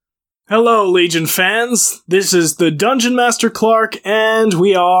Hello, Legion fans. This is the Dungeon Master Clark, and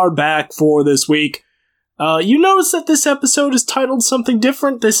we are back for this week. You notice that this episode is titled something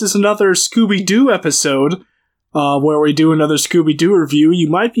different. This is another Scooby-Doo episode, where we do another Scooby-Doo review. You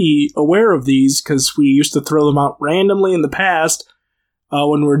might be aware of these, because we used to throw them out randomly in the past,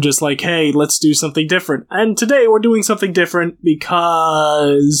 when we're just like, hey, let's do something different. And today we're doing something different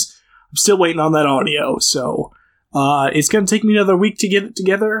because I'm still waiting on that audio, so... it's going to take me another week to get it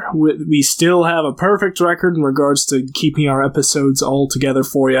together. We still have a perfect record in regards to keeping our episodes all together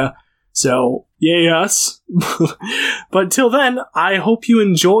for you. So, yay us. But until then, I hope you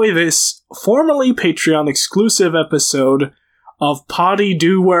enjoy this formerly Patreon exclusive episode of Poddy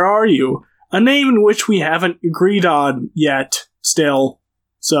Do Where Are You? A name in which we haven't agreed on yet, still.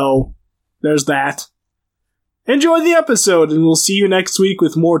 So, there's that. Enjoy the episode, and we'll see you next week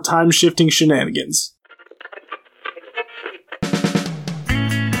with more time-shifting shenanigans.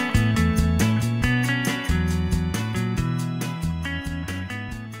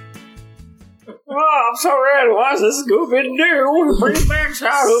 Oh, I'm so ready to watch this Scooby-Doo. Bring back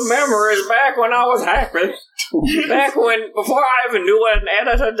childhood memories back when I was happy. Before I even knew what an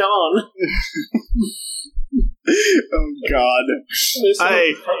edit had done. Oh, God.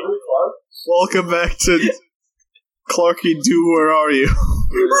 Hi. Welcome back to Clarky Doo, Where Are You?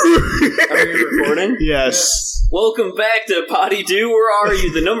 Are you recording? Yes. Welcome back to Poddy Do, Where Are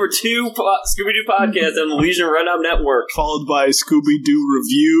You? The number 2 Scooby-Doo podcast on the Legion Red Up Network. Followed by Scooby-Doo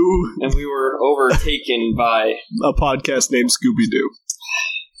Review. And we were overtaken by... a podcast named Scooby-Doo.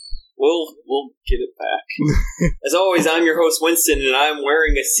 We'll get it back. As always, I'm your host, Winston, and I'm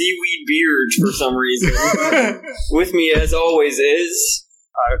wearing a seaweed beard for some reason. With me, as always, is...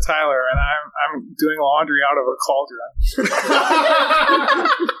 Tyler, and I'm doing laundry out of a cauldron.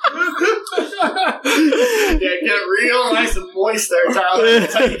 Yeah, get real nice and moist there, Tyler.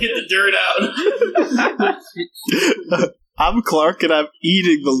 That's how you get the dirt out. I'm Clark, and I'm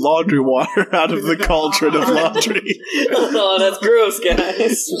eating the laundry water out of the cauldron of laundry. Oh, that's gross,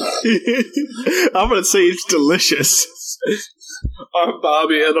 guys. I'm gonna say it's delicious. I'm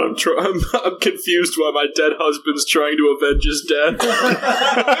Bobby, and I'm confused why my dead husband's trying to avenge his death.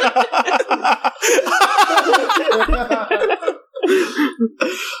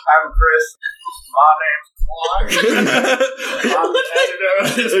 I'm Chris. My name's Clark. I'm the editor of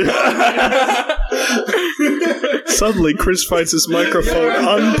this podcast. Suddenly, Chris finds his microphone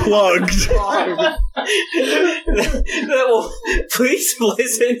unplugged. Please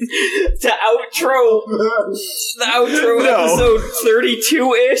listen to the outro episode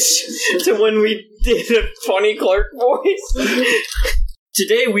 32-ish to when we did a funny Clark voice.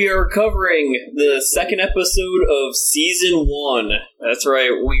 Today we are covering the second episode of Season 1. That's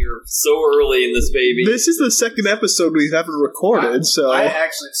right, we are so early in this baby. This is the second episode we haven't recorded, I know this is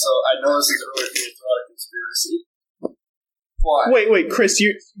early for me to throw out a conspiracy. Why? Wait, Chris,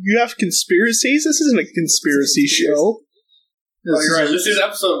 you have conspiracies? This isn't a conspiracy show. You're right. This is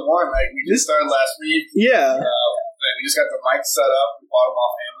episode 1. Like, we just started last week. Yeah. We just got the mic set up. We bought them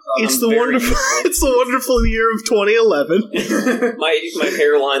off Amazon. It's the wonderful year of 2011. My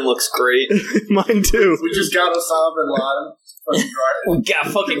hairline looks great. Mine too. We just got Osama bin Laden. We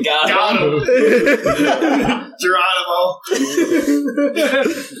got him. Geronimo.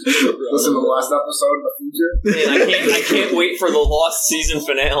 Listen to the last episode in the future. Man, I can't wait for the Lost season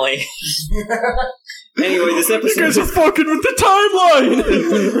finale. Anyway, this episode... You guys are fucking with the timeline!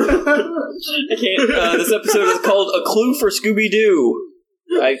 I can't... this episode is called A Clue for Scooby-Doo.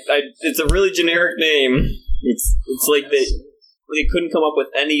 It's a really generic name. It's like they couldn't come up with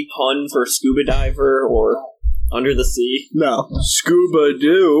any pun for scuba diver or under the sea. No.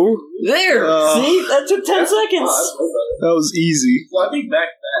 Scuba-Doo. There! See? That took 10 seconds. That was easy. Well, I think back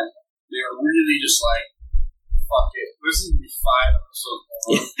then, they were really just like, fuck it. This is going to be 5 episodes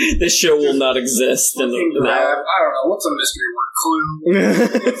long. This show will not exist in an hour. I don't know. What's a mystery word? Clue?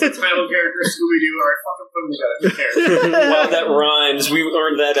 What's the title character? Scooby-Doo? Alright, fucking put them together. Who cares? Wow, that rhymes. We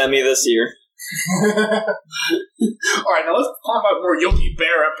earned that Emmy this year. Alright, now let's talk about more Yogi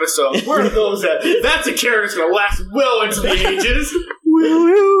Bear episodes. Where are those at? That's a character that's going to last well into the ages. Will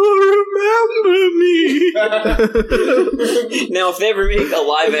you remember me? Now, if they ever make a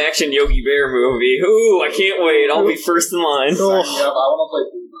live-action Yogi Bear movie, ooh, I can't wait. I'll be first in line. Sign me up. I want to play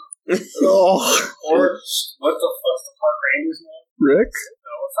Boomer. Or, what's the park ranger's name? Rick?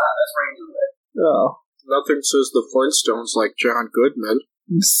 No, it's not. That's Ranger Rick. Oh. Nothing says the Flintstones like John Goodman.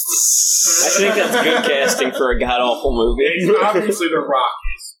 I think that's good casting for a god-awful movie. Obviously, The Rock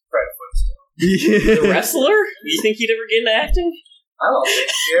is Fred Flintstone. Yeah. The wrestler? You think he'd ever get into acting? I don't think.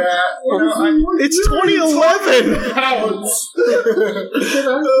 Yeah, It's 2011.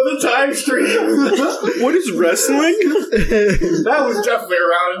 The time stream. What is wrestling? That was definitely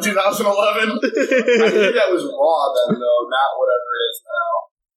around in 2011. I think that was Raw then, though, not whatever it is now.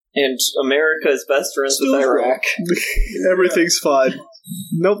 And America is best friends with Iraq. Everything's fine.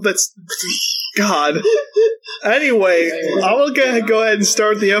 Nope, that's... God. Anyway, I'll go ahead and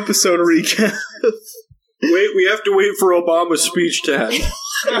start the episode recap. Wait, we have to wait for Obama's speech to happen.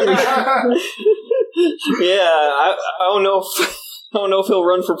 Yeah, I don't know if he'll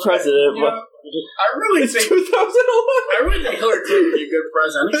run for president, but I really think 2011. I really think Hillary Clinton would be a good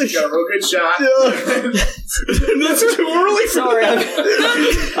president. I think she's got a real good shot. That's too early. sorry,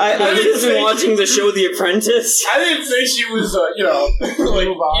 I've just been watching the show The Apprentice. I didn't say she was, like,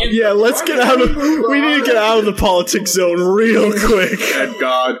 Yeah, let's get out of... We need to get out of the politics zone real quick. And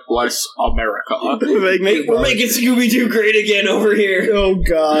God bless America. We're making Scooby-Doo great again over here. Oh,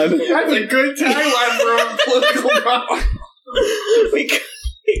 God. That's a good tagline for a political drama. We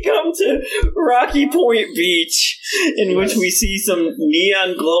come to Rocky Point Beach, in which we see some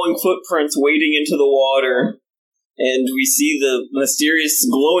neon glowing footprints wading into the water. And we see the mysterious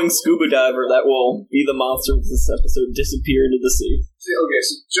glowing scuba diver that will be the monster of this episode disappear into the sea. Okay,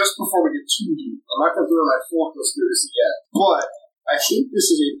 so just before we get too deep, I'm not going to throw my full conspiracy yet, but I think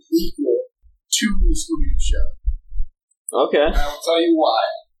this is a prequel to the Scooby-Doo show. Okay. And I'll tell you why.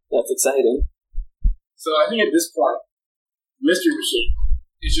 That's exciting. So I think at this point, Mystery Machine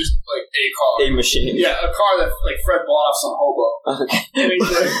is just like a car. A machine. Yeah, a car that like Fred bought off some hobo. Okay. And he's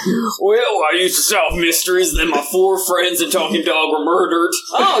like, Well, I used to solve mysteries, then my 4 friends and Talking Dog were murdered.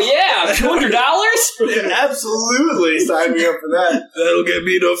 Oh, yeah, $200? absolutely, sign me up for that. That'll get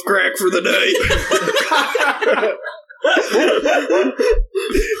me enough crack for the night.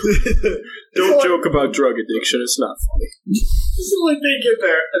 Don't joke about drug addiction. It's not funny. This is like they get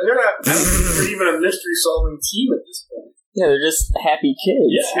there, and they're not even a mystery-solving team at this point. Yeah, they're just happy kids.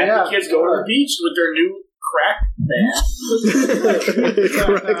 Yeah, happy kids go to the beach with their new crack band.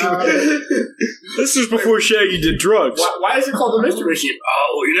 This is before Shaggy did drugs. Why is it called the Mystery Machine?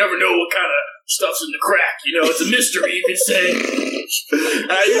 Oh, you never know what kind of stuff's in the crack. You know, it's a mystery, you could say.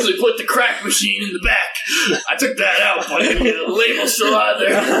 I usually put the crack machine in the back. I took that out, but the label's still out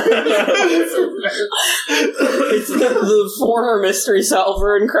there. It's the former mystery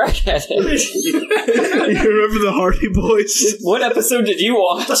solver and crack addict. You remember the Hardy Boys? What episode did you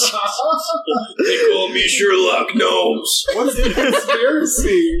watch? They call me Sherlock Gnomes. What's the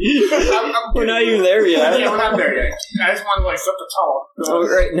conspiracy? We're not even there yet. Yeah, we're not there yet. I just want to set the tone. All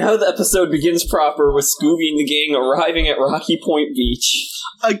right, now the episode begins proper with Scooby and the gang arriving at Rocky Point Beach.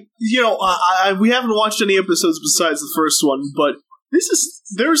 We haven't watched any episodes besides the first one, but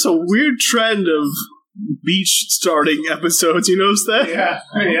there's a weird trend of beach starting episodes. You notice that? Yeah,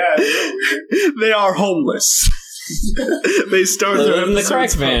 it's really weird. They are homeless. They start They their live in the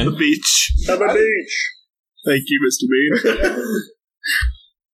episodes crack van. on the beach. I'm a beach. Thank you, Mr. Bean.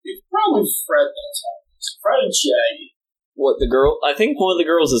 It's probably Fred that's homeless. Fred and Shaggy. What, the girl? I think one of the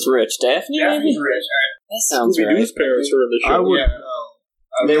girls is rich. Daphne, Daphne's maybe? rich, right? That sounds right. Scooby-Doo's parents were in the show. I would. Yeah.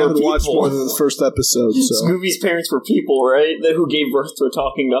 They were haven't watched people. more than the first episode, so. Scooby's parents were people, right? Who gave birth to a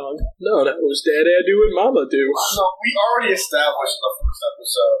talking dog. No, that was Dada Do and Mama Do. So we already established in the first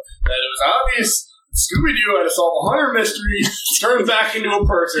episode that it was obvious Scooby-Doo had to solve 100 mysteries, turn back into a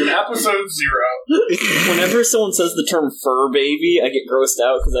person. Episode 0. Whenever someone says the term fur baby, I get grossed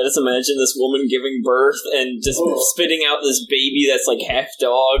out because I just imagine this woman giving birth and just spitting out this baby that's like half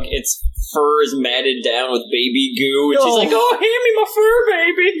dog. Its fur is matted down with baby goo, and she's like, "Oh, hand me my fur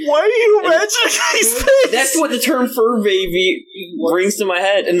baby." Why do you imagine these things? That's what the term fur baby brings to my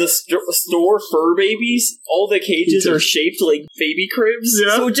head. In the store fur babies, all the cages are shaped like baby cribs,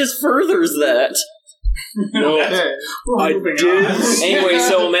 so it just furthers that. No, I did. Anyway,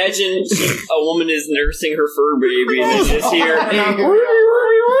 so imagine a woman is nursing her fur baby and they just hear,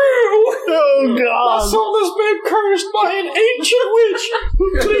 Oh, God. My soul has been cursed by an ancient witch who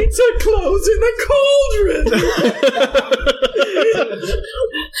cleans her clothes in a cauldron.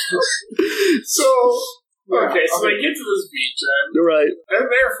 So they get to this beach, and Right. they're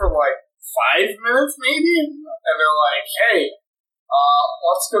there for like 5 minutes, maybe, and they're like, "Hey,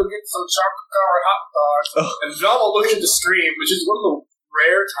 let's go get some chocolate-covered hot dogs." And Velma looks at the screen, which is one of the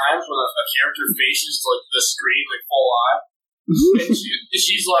rare times when a character faces like the screen, like full on, and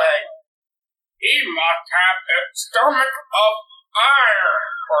she's like, "He must have a stomach of iron."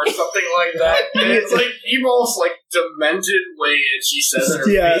 or something like that. And it's like the most like demented way that she says it. Her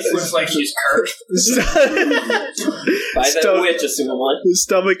face looks like she's cursed. By that witch, assumably. The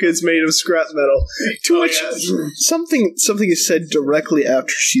stomach is made of scrap metal. To which something is said directly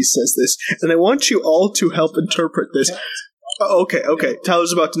after she says this, and I want you all to help interpret this. Okay.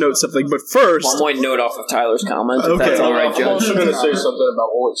 Tyler's about to note something, but first... One more note off of Tyler's comment, if Okay. that's alright, I'm Judge. also going to say something about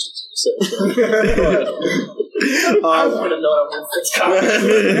what she's going to say. Go ahead. I want to know what's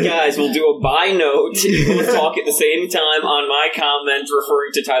coming. Guys, we'll do a by note. We'll talk at the same time on my comment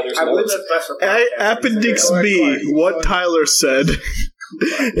referring to Tyler's I believe notes. that's best for podcast. Appendix B, what Tyler said.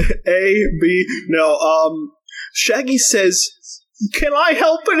 A, B, no, Shaggy says, "Can I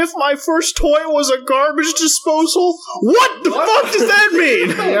help it if my first toy was a garbage disposal?" What the fuck does that mean?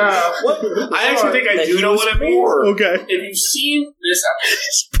 Yeah. I actually think I do know what it means. Okay. If you've seen this episode,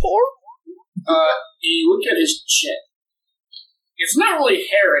 He's poor. you look at his chin. It's not really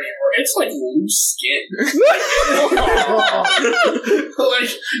hair anymore. It's like loose skin. Like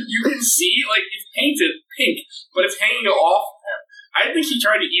you can see, like it's painted pink, but it's hanging off him. I think he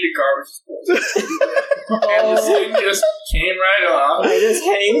tried to eat a garbage disposal, and the skin just came right off. It just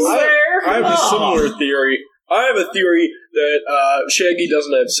hangs there. I have a similar theory. I have a theory that Shaggy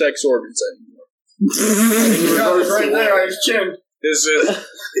doesn't have sex organs anymore. It's right there on his chin. This is...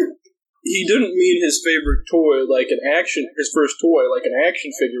 He didn't mean his favorite toy like his first toy like an action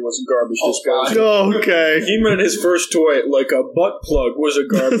figure was a garbage disposal. Okay. He meant his first toy like a butt plug was a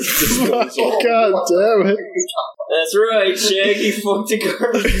garbage disposal. God damn it. That's right, Shaggy fucked a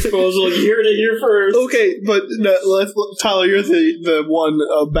garbage disposal. You heard it here first. Okay, but no, Tyler, you're the one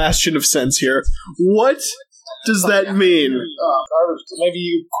bastion of sense here. What does that mean? Garbage. Maybe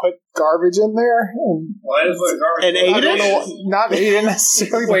you put garbage in there and Why is it garbage? And ate I don't it? know, not ate it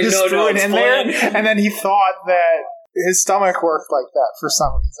necessarily, but Wait, just threw it in there, explain. and then he thought that his stomach worked like that for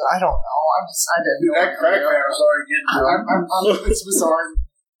some reason. I don't know. I didn't know. That crack man was already getting It's bizarre.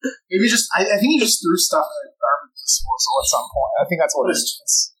 Maybe I think he just threw stuff in a garbage disposal at some point. I think that's what it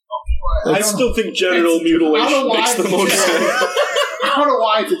is. I still think genital mutilation makes the most sense. I don't know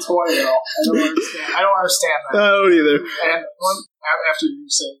why it's a toy though. I don't understand that. I don't either. And after you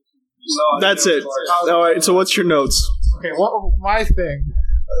say, That's it. Alright, so what's your notes? okay, my thing.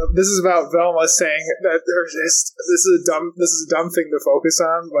 This is about Velma saying that this is a dumb thing to focus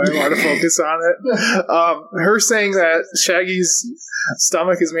on, but I want to focus on it. Her saying that Shaggy's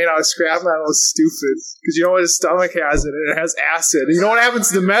stomach is made out of scrap metal is stupid because you know what his stomach has in it? It has acid. You know what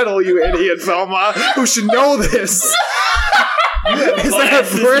happens to metal, you idiot, Velma? Who should know this? Is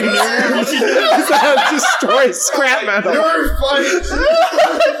that destroy scrap metal? You're funny.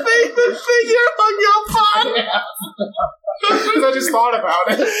 The figure hung up on. Because I just thought about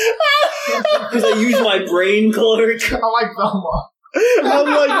it. Because I use my brain, Clark. I like Velma.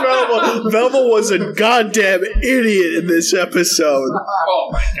 Unlike Velma, Velma was a goddamn idiot in this episode. Oh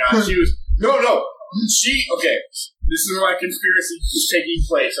my god, she was... No. Okay, this is why conspiracy is taking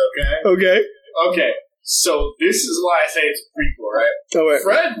place, okay? Okay, so this is why I say it's a prequel, right? Alright.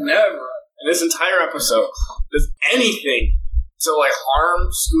 Fred never, in this entire episode, does anything to, like, harm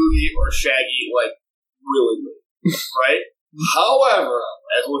Scooby or Shaggy, like, willingly, right? However,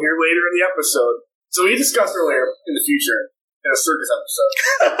 as we'll hear later in the episode, so we discussed earlier in the future, in a circus episode,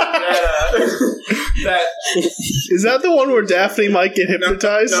 that Is that the one where Daphne might get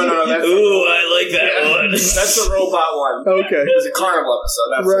hypnotized? no, that's Ooh, I like that one. That's the robot one. Okay. It was a carnival episode.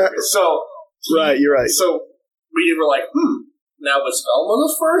 That's Right. circus. So Right, you're right. So we were like, now was Velma the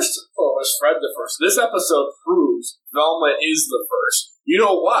first or was Fred the first? This episode proves Velma is the first. You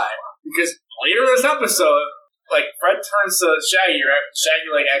know why? Because later in this episode, like Fred turns to Shaggy, right? Shaggy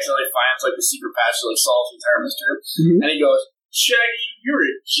like accidentally finds like the secret patch that like solves the entire mystery, and he goes, "Shaggy, you're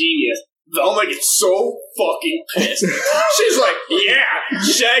a genius." Velma gets so fucking pissed. She's like, "Yeah,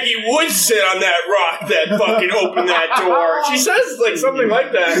 Shaggy would sit on that rock that fucking opened that door." She says like something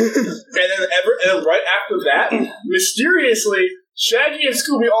like that, and then right after that, mysteriously, Shaggy and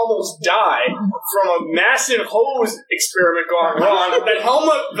Scooby almost die from a massive hose experiment gone wrong that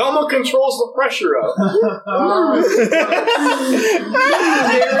Velma controls the pressure of.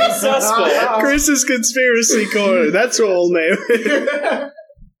 Very suspect. Chris's Conspiracy Corner. That's her old name.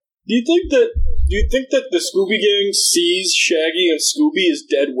 Do you think that the Scooby Gang sees Shaggy and Scooby as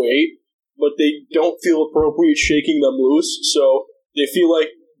dead weight, but they don't feel appropriate shaking them loose, so they feel like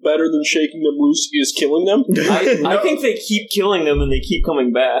better than shaking them loose is killing them? I think they keep killing them and they keep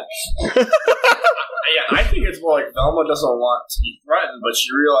coming back. Yeah, I think it's more like Velma doesn't want to be threatened, but she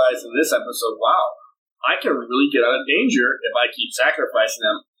realized in this episode, wow, I can really get out of danger if I keep sacrificing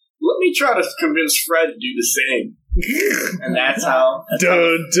them. Let me try to convince Fred to do the same. And that's how...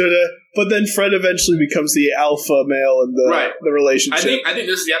 But then Fred eventually becomes the alpha male in the relationship. I think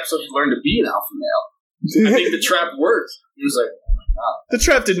this is the episode he learned to be an alpha male. I think the trap worked. He was like, oh my god. The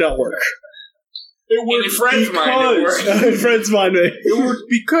trap did not work. It worked in Fred's mind, it worked. In Fred's mind, it worked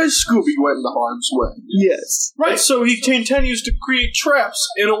because Scooby went into harm's way. Yes. Right, so he continues to create traps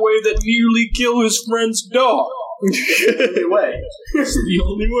in a way that nearly kill his friend's dog. The only way. It's the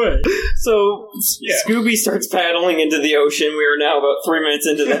only way. So, Scooby starts paddling into the ocean. We are now about 3 minutes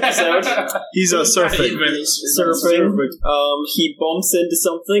into the episode. He's surfing. He bumps into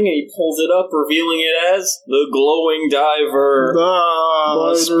something and he pulls it up, revealing it as the glowing diver.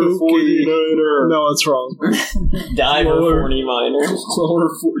 Spooky. No, it's wrong. Diver 40 miner. Lower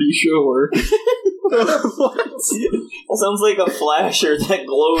 40 shower. What? That sounds like a flasher that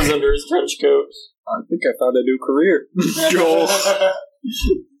glows under his trench coat. I think I found a new career. Joel.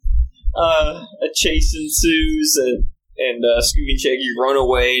 A chase ensues, and Scooby and Shaggy run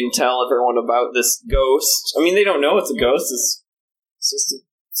away and tell everyone about this ghost. I mean, they don't know it's a ghost. It's just a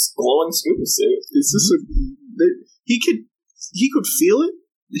glowing Scooby suit. He could feel it.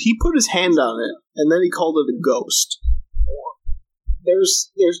 He put his hand on it, and then he called it a ghost.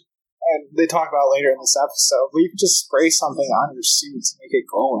 There's, and they talk about later in this episode, where you can just spray something on your suit to make it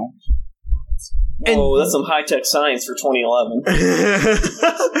glowing. That's some high-tech science for 2011.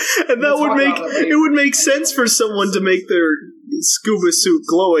 And it would make sense for someone to make their scuba suit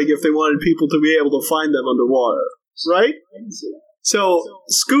glowing if they wanted people to be able to find them underwater, right? So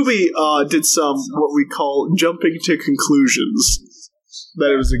Scooby did some what we call jumping to conclusions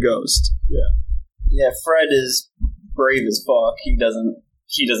that it was a ghost. Yeah, Fred is brave as fuck. He doesn't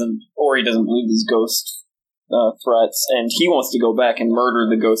believe his ghost threats, and he wants to go back and murder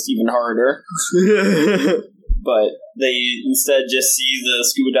the ghost even harder. But they instead just see the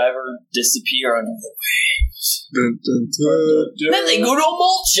scuba diver disappear under the waves. Then they go to a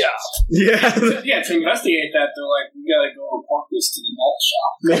malt shop. Yeah, to investigate that, they're like, we gotta go report this to the malt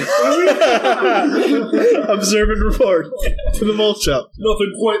shop. Observe and report to the malt shop.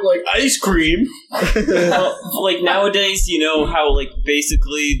 Nothing quite like ice cream. Like nowadays, you know how like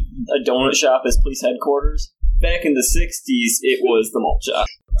basically a donut shop is police headquarters? Back in the 60s, it was the malt shop.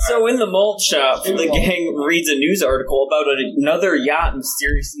 So in the malt shop, the gang reads a news article about another yacht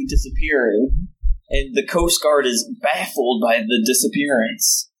mysteriously disappearing, and the Coast Guard is baffled by the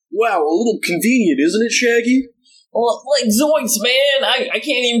disappearance. Wow, a little convenient, isn't it, Shaggy? Well, like zoinks, man! I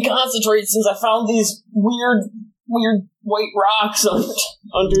can't even concentrate since I found these weird white rocks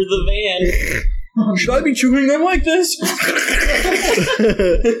under the van. Should I be chewing them like this?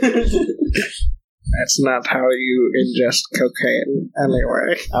 That's not how you ingest cocaine,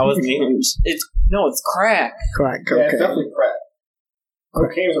 anyway. I wasn't even... It's crack. Crack Yeah, cocaine. it's definitely crack.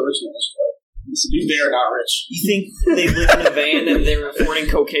 Cocaine's a rich man's drug. They are not rich. You think they live in a van and they're reporting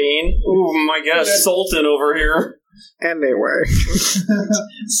cocaine? Ooh, my gosh, Sultan over here. Anyway.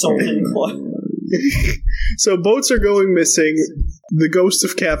 Sultan Club. So boats are going missing. The ghost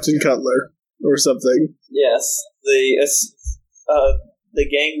of Captain Cutler, or something. Yes. The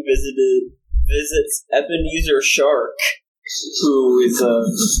gang visits Ebenezer Shark, who is a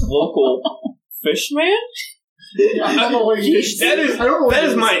local fishman? I don't know what that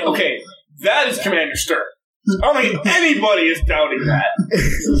is my... Okay, that is Commander Stern. I don't think anybody is doubting that.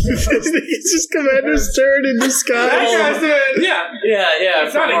 It's just Commander Stern in disguise. That guy's doing... Yeah.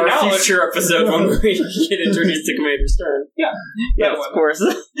 It's From not our acknowledged. future episode when we get introduced to Commander Stern. Yeah, of course.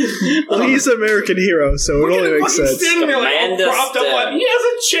 Well, he's an American hero, so it only makes sense. Standing there like all propped up, like, he has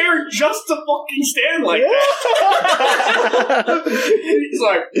a chair just to fucking stand like that. He's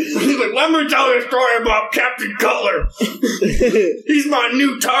like, let me tell you a story about Captain Cutler. He's my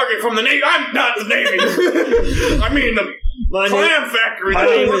new target from the Navy. I'm not the Navy. I mean, the clam factory. My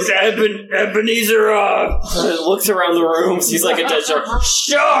name is Ebenezer. Looks around the room, sees like a dead shark.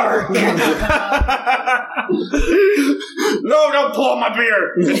 Shark! No, don't pull my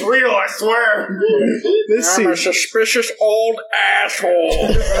beard. It's real, I swear. I'm a suspicious old asshole.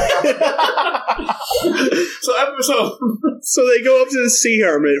 So they go up to the Sea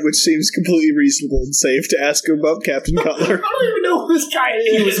Hermit, which seems completely reasonable and safe, to ask him about Captain Cutler. I don't even know who this guy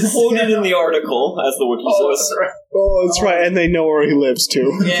is. He was quoted in the article, as the wiki says. Right. Oh, that's right, and they know where he lives,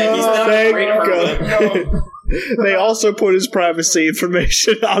 too. Yeah, he's not Thank great about God. They also put his privacy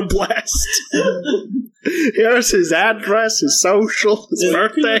information on blast. Here's his address, his social, his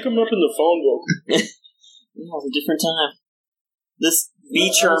birthday. Look him up in the phone book. Yeah, it was a different time. This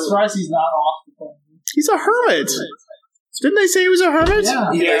beach hermit. I'm surprised he's not off the phone. He's a hermit. Didn't they say he was a hermit? Yeah.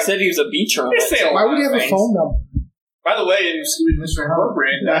 They said he was a beach hermit. They say a Why lot would he of have a things. phone number? By the way, in Scooby Mystery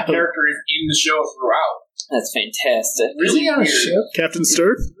Incorporated, that character is in the show throughout. That's fantastic. Is he on a ship? Captain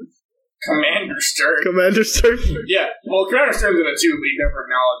Stern? Commander Stern. Commander Stern? Yeah, well, Commander Stern's in it too, but he never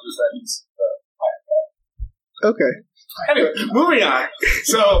acknowledges that he's Okay. Anyway, moving on.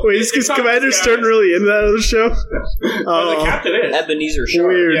 So, Wait, is Commander Stern really in that other show? The captain is. Ebenezer Sharp.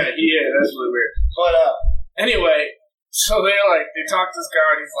 Weird. Yeah, he is. That's really weird. But, anyway, so they talk to this guy,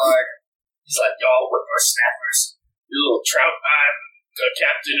 and he's like, y'all, we're snappers. You little trout. I'm the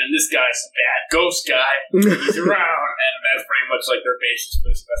captain, and this guy's a bad ghost guy. He's around, and that's pretty much like their basis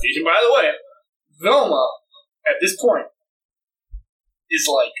for this investigation. By the way, Velma, at this point, is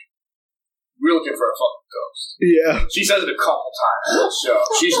like, we're looking for a fucking ghost. Yeah. She says it a couple times in the show.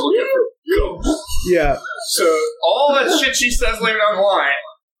 She's looking for ghosts. Yeah. So, all that shit she says later down the line,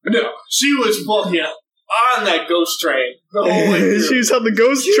 no, she was fucking on that ghost train the whole way through. She was on the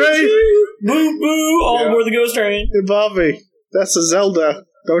ghost train? Boo boo! All aboard the ghost train. Hey, Bobby, that's a Zelda.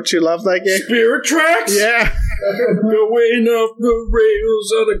 Don't you love that game? Spirit tracks? Yeah. Going off the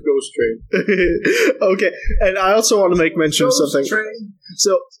rails on a ghost train. Okay, and I also want to make mention of something. Train.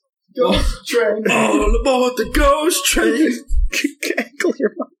 So, Ghost train. All about the ghost train. clear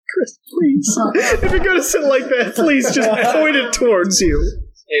your mic, Chris, please. If you're gonna sit like that, please just point it towards you.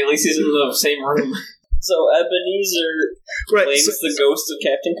 Hey, at least he's in the same room. So Ebenezer blames the ghost of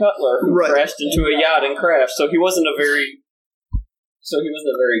Captain Cutler, who crashed into a yacht and crashed. So he wasn't a very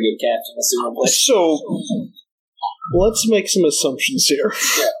good captain, assumably. So, let's make some assumptions here.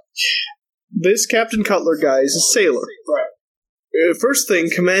 Yeah. This Captain Cutler guy is a sailor. Right. First thing,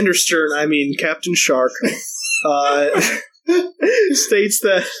 Commander Stern, Captain Shark, states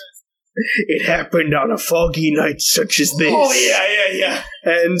that it happened on a foggy night such as this. Oh, yeah.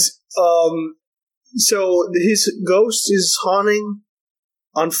 And, so his ghost is haunting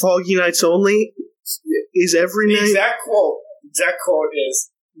on foggy nights only? Is every The night? exact quote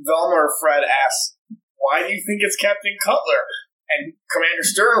is, Velma or Fred asks, why do you think it's Captain Cutler? And Commander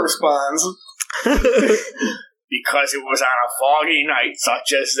Stern responds, because it was on a foggy night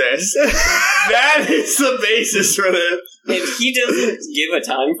such as this. That is the basis for this. And he doesn't give a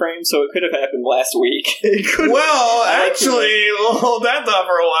time frame, so it could have happened last week. Well, actually, we'll hold that thought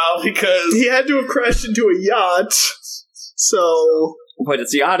for a while because he had to have crashed into a yacht. So, but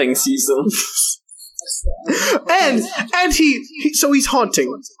it's yachting season. and so he's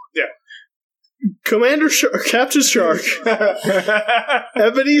haunting. Yeah. Captain Shark,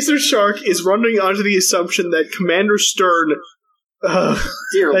 Ebenezer Shark is running onto the assumption that Commander Stern,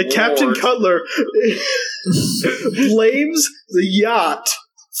 that Captain Cutler blames the yacht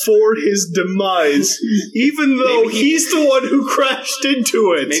for his demise, even though he's the one who crashed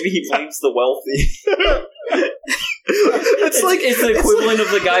into it. Maybe he blames the wealthy. It's the equivalent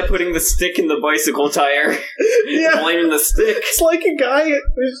of the guy putting the stick in the bicycle tire. Yeah. Blaming the stick. It's like a guy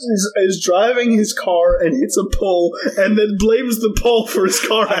is driving his car and hits a pole and then blames the pole for his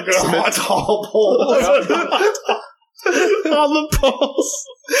car accident. It's all poles. On the poles.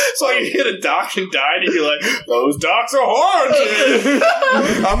 So you hit a dock and die, and you're like, those docks are haunted.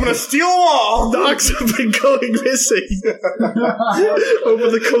 I'm gonna steal them all. Docks have been going missing over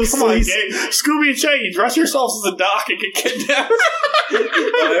the coast. Come on, Scooby and Shaggy, dress yourselves as a dock and get kidnapped.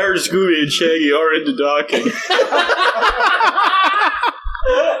 I heard Scooby and Shaggy are into docking.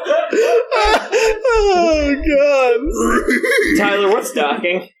 Oh, God. Tyler, what's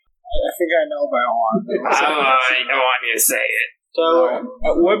docking? I think I know, but I don't want to. I don't want you to say it. So,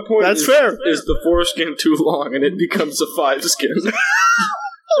 at what point That's fair. Is the foreskin too long and it becomes a 5-skin?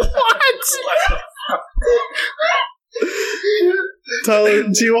 What? Tyler,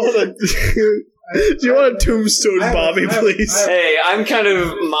 do you want a tombstone Bobby, please? Hey, I'm kind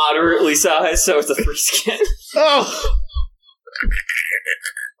of moderately sized, so it's a 3-skin. Oh.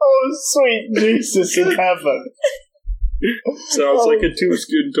 Oh, sweet Jesus in heaven. Sounds like a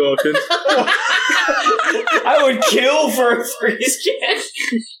 2-skin talking. I would kill for a 3-skin.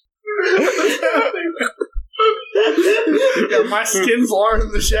 Yeah, my skin's longer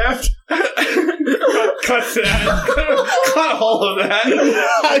than the shaft. Cut that. Cut all of that.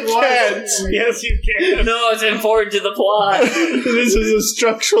 I can't. Yes, you can. No, it's important to the plot. This is a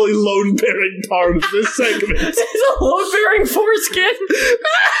structurally load-bearing part of this segment. It's a load-bearing foreskin.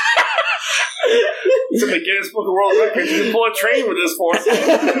 It's in the Guinness Book of World Records. You can pull a train with this force.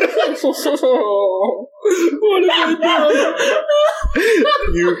 What have I done?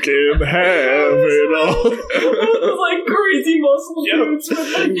 You can have it all. It's like crazy muscle dudes with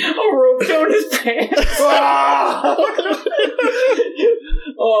like a rope down his pants.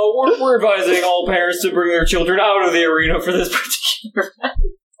 We're advising all parents to bring their children out of the arena for this particular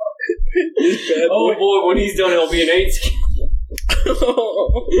Oh boy, when he's done, he'll be an 8-skin.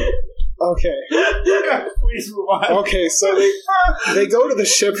 Okay. Please move on. Okay, so they go to the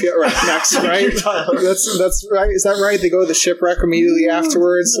shipwreck next, right? That's right. Is that right? They go to the shipwreck immediately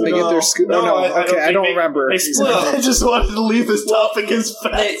afterwards, and they get their I don't remember. They split up. I just wanted to leave this topic as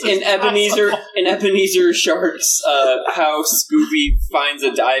fast. In Ebenezer Shark's house, Scooby finds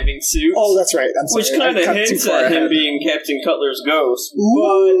a diving suit. Oh, that's right. I'm sorry. Which kind of hints at him being Captain Cutler's ghost. Ooh.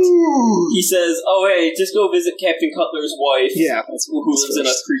 But he says, "Oh, hey, just go visit Captain Cutler's wife, who lives in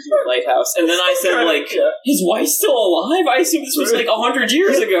a creepy lighthouse." And then I said, his wife's still alive? I assume this was 100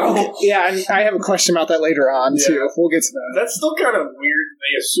 years ago. Yeah, and I have a question about that later on, too. We'll get to that. That's still kind of weird.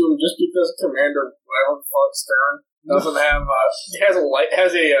 They assume just because Commander whatever the fuck Stern doesn't have has a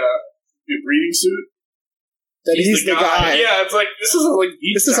breathing suit. That he's the guy. Yeah, it's like this isn't like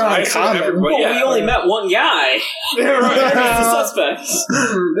this is uncommon. Well, we only met one guy. Yeah, right. The suspects.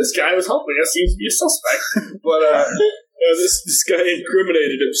 This guy was helping us. Seems to be a suspect, but this guy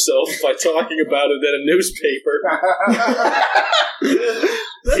incriminated himself by talking about it in a newspaper.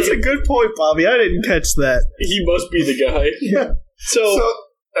 That's a good point, Bobby. I didn't catch that. He must be the guy. Yeah. So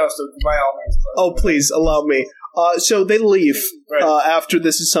by all means. Oh, please allow me. So they leave after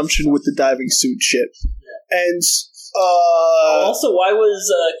this assumption with the diving suit shit, and also, why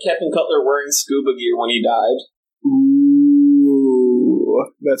was Captain Cutler wearing scuba gear when he died? Ooh,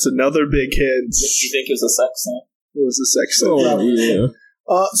 that's another big hint. Do you think it was a sex thing? It was a sex thing. Oh, yeah.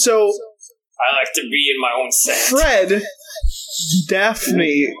 So I like to be in my own sand. Fred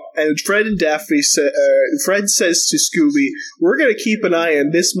and Daphne Fred says to Scooby, "We're gonna keep an eye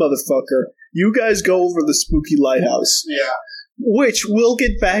on this motherfucker. You guys go over the spooky lighthouse." Yeah. Which we'll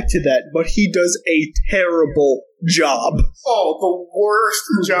get back to that, but he does a terrible job. Oh, the worst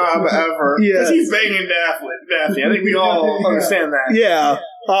job ever. Yeah. Because he's banging Daphne. I think we all understand that. Yeah.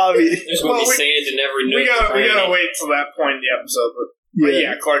 There's going to be sand in every nook. We gotta wait till that point in the episode, but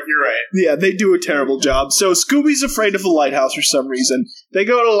yeah, Clark, you're right. Yeah, they do a terrible job. So Scooby's afraid of the lighthouse for some reason. They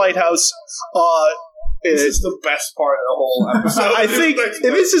go to the lighthouse. This is the best part of the whole episode. I think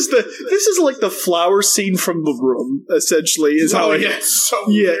this is like the flower scene from The Room. Essentially, is how it makes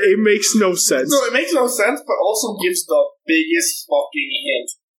no sense. No, it makes no sense, but also gives the biggest fucking hint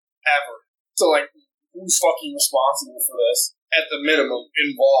ever. So like, who's fucking responsible for this? At the minimum,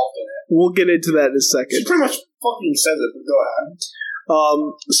 involved in it. We'll get into that in a second. She pretty much fucking says it, but go ahead.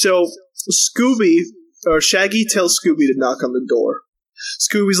 So Shaggy tells Scooby to knock on the door.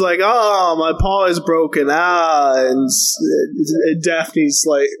 Scooby's like, "Oh, my paw is broken." And Daphne's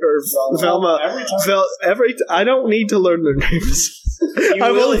like, or Velma. I don't need to learn their names.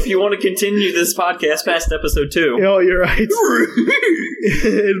 You will if you want to continue this podcast past episode 2. Oh, you're right.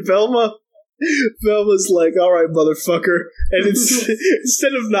 And Velma's like, "All right, motherfucker," and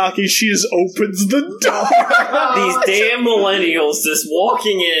instead of knocking, she just opens the door. These damn millennials just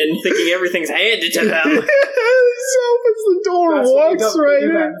walking in, thinking everything's handed to them. She opens the door, walks right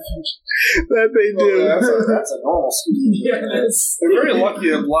in. That they do. That's a normal school. Yes. They're very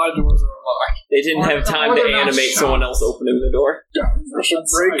lucky that a lot of doors are unlocked. They didn't have time to animate someone else opening the door.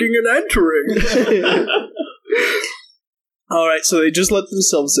 Breaking and entering. All right, so they just let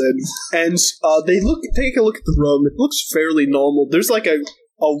themselves in, and they take a look at the room. It looks fairly normal. There's like a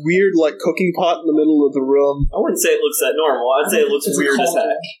weird like cooking pot in the middle of the room. I wouldn't say it looks that normal. I'd say it looks weird as heck.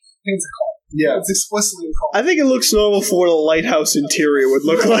 I think it's a cult. Yeah, it's explicitly a cult. I think it looks normal for what a lighthouse interior would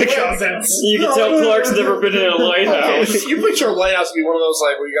look like. You can tell Clark's never been in a lighthouse. You picture a lighthouse to be one of those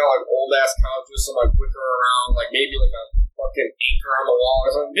like where you got like old ass couches and like wicker around, like maybe like a fucking anchor on the wall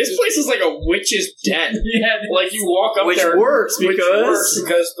or something. This place is like a witch's den. Yeah, like you walk up there, works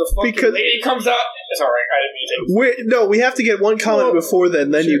because the fucking lady comes out. Sorry, I didn't mean to. We have to get one comment before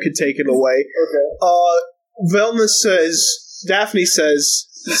then you can take it away. Okay. Velma says, Daphne says,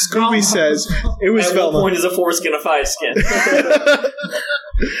 Scooby says, it was Velma. At what point is a foreskin a five skin?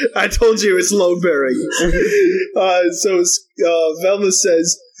 I told you it's load bearing. So Velma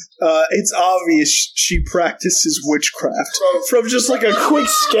says, it's obvious she practices witchcraft from just like a quick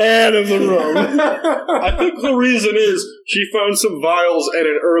scan of the room. I think the reason is she found some vials and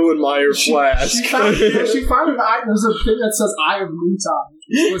an Erlenmeyer flask. She found an eye. There's a thing that says "Eye of Luton."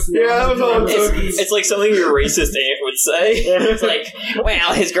 It's like something your racist aunt would say. It's like,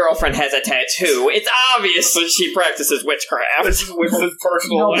 well, his girlfriend has a tattoo. It's obvious that she practices witchcraft. This is Winston's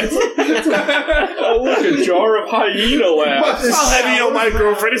personal life. Oh, look, a jar of hyena laughs. I'll have you know my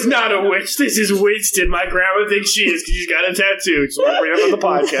girlfriend is not a witch. This is Winston. My grandma thinks she is because she's got a tattoo. So I bring it up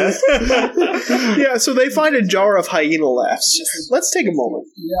on the podcast. Yeah, so they find a jar of hyena laughs. Let's take a moment.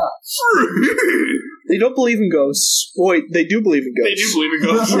 Yeah. They don't believe in ghosts. Wait, they do believe in ghosts. They do believe in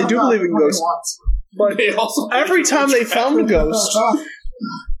ghosts. They do believe in ghosts. But they also every time they found a ghost,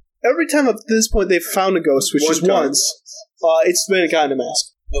 every time up to this point they've found a ghost, which is once, it's been a guy in a mask.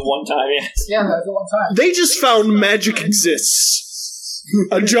 The one time, yes. Yeah, that's the one time. They just found magic exists.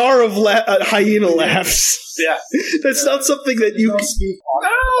 A jar of hyena laughs. Yeah. That's not something that you... No,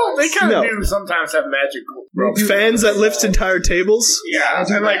 they kind of do sometimes have magic. Fans that lift entire tables? Yeah,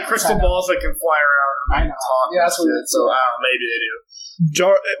 and like crystal balls that can fly around and talk. Yeah, that's what it is. So, I don't know, maybe they do.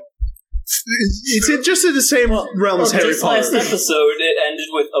 Jar... It's just in the same realm as Harry Potter. Last episode, it ended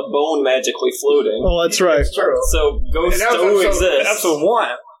with a bone magically floating. Oh, that's right. It's true. So ghosts do exist. Episode 1.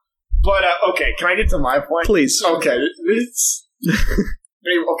 But, okay, can I get to my point? Please. Okay,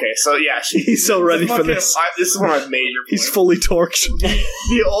 okay, so yeah, he's so ready for this. This is one of my major points. He's fully torqued.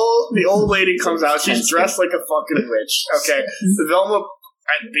 The old lady comes out. She's dressed like a fucking witch. Okay, the Velma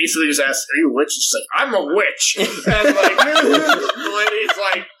basically just asks, "Are you a witch?" She's like, "I'm a witch." And like the lady's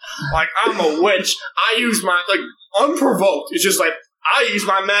like, "I'm a witch. I use my unprovoked." It's just like, I use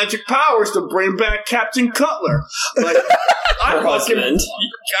my magic powers to bring back Captain Cutler. Like,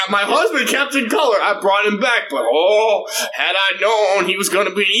 my husband, Captain Cutler, I brought him back, but had I known he was going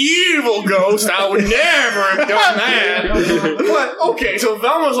to be an evil ghost, I would never have done that. But, okay, so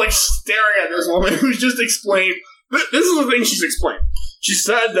Velma's like staring at this woman who's just explained, this is the thing she's explained. She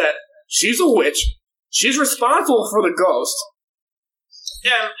said that she's a witch, she's responsible for the ghost,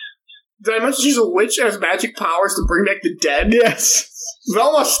 and did I mention she's a witch and has magic powers to bring back the dead? Yes.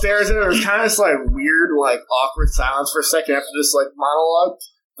 Velma stares at her. There's kind of this weird, awkward silence for a second after this monologue.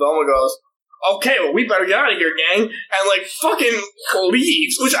 Velma goes, "Okay, well, we better get out of here, gang," and fucking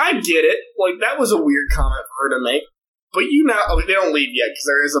leaves. Which I get it. That was a weird comment for her to make. But they don't leave yet because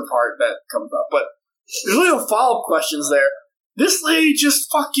there is a part that comes up. But there's little follow-up questions there. This lady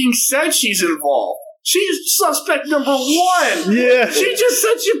just fucking said she's involved. She's suspect number 1. Yeah. She just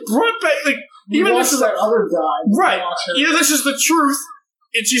said she brought back even this is that other guy. Right. Either this is the truth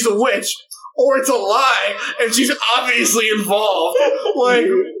and she's a witch, or it's a lie and she's obviously involved.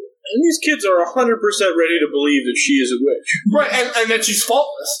 And these kids are 100% ready to believe that she is a witch. Right, and that she's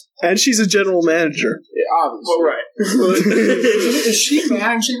faultless. And she's a general manager. Yeah, obviously. Well, right. Is she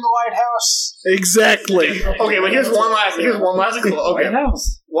managing the White House? Exactly. Okay, but here's one last clue. Okay. White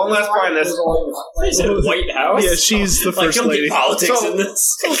House. One last point on this. Is it White House? Yeah, she's the first don't lady. get politics in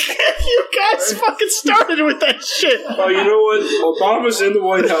this. You guys fucking started with that shit. Oh, you know what? Obama's in the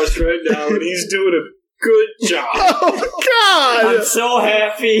White House right now, and he's doing a good job. Oh, God! I'm so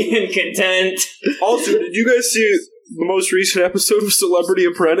happy and content. Also, did you guys see the most recent episode of Celebrity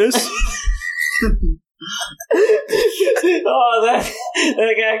Apprentice? Oh,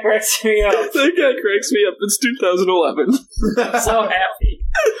 that guy cracks me up. That guy cracks me up. It's 2011. I'm so happy.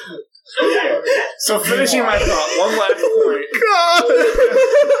 So finishing my thought, one last point. God!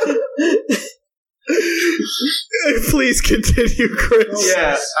 Please continue, Chris.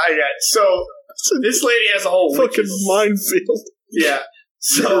 Yeah, I got it. So this lady has a whole fucking minefield. Yeah.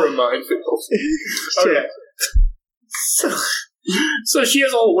 So a minefield. Okay. So she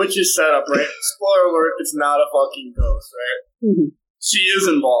has a whole witches set up, right? Spoiler alert, it's not a fucking ghost, right? Mm-hmm. She is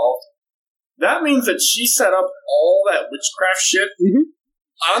involved. That means that she set up all that witchcraft shit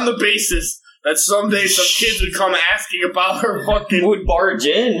on the basis that someday some kids would come asking about her fucking... Would barge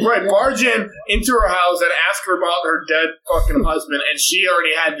in. Right, barge in into her house and ask her about her dead fucking husband, and she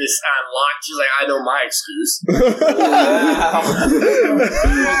already had this on lock. She's like, I know my excuse.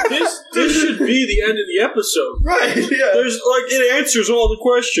 This should be the end of the episode. Right, yeah. There's it answers all the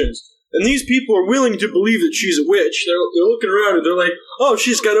questions. And these people are willing to believe that she's a witch. They're looking around and they're like, oh,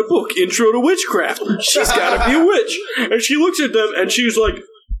 she's got a book, Intro to Witchcraft. She's got to be a witch. And she looks at them and she's like,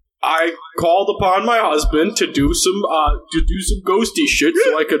 I called upon my husband to do some ghosty shit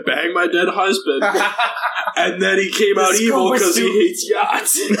so I could bang my dead husband. And then he came out evil because he hates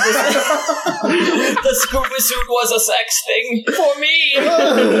yachts. The scuba suit was a sex thing for me. And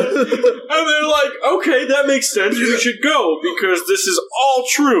they're like, okay, that makes sense. We should go because this is all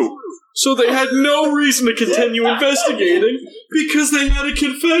true. So they had no reason to continue investigating because they had a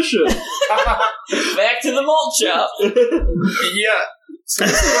confession. Back to the malt shop. Yeah. So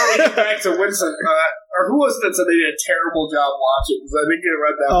this is where we get back to Winston. Or who was it that said they did a terrible job watching? Because I think I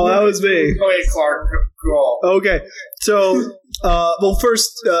read that. Oh, that was me. Okay, Clark, go. Okay, so, well,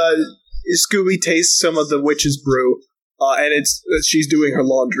 first, Scooby tastes some of the witch's brew, and she's doing her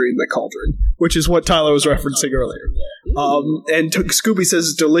laundry in the cauldron, which is what Tyler was referencing earlier. And Scooby says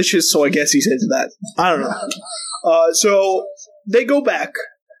it's delicious, so I guess he's into that. I don't know. So, they go back.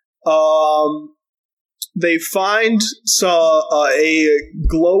 They find a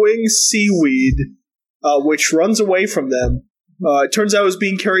glowing seaweed, which runs away from them. It turns out it was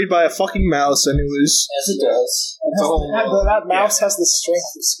being carried by a fucking mouse, and it was... As it does. That mouse has the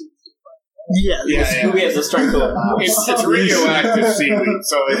strength of Scooby. Yeah. Scooby has a strength of... It's radioactive seaweed,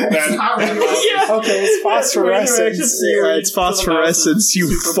 so that's not radioactive. Okay, it's phosphorescence. Yeah, it's phosphorescence,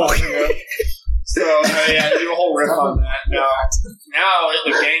 you fuck. So, do a whole riff on that. Now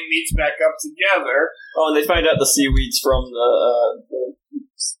the gang meets back up together. Oh, and they find out the seaweed's from the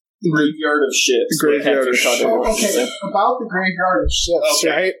graveyard of ships. Graveyard of ships. Okay, about the graveyard of ships,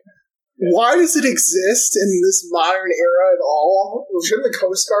 right? Why does it exist in this modern era at all? Shouldn't the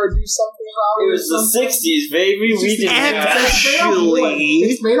Coast Guard do something about it? It was the 60s, baby. We didn't Actually...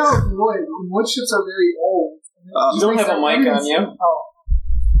 It's made out of wood. Wood ships are very old. You don't have a mic on you? Oh.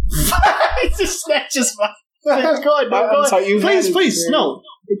 It just snatches my... Go ahead, please, no.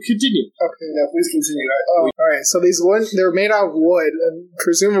 Continue. Okay, yeah, please continue. Alright, so these wood, they're made out of wood and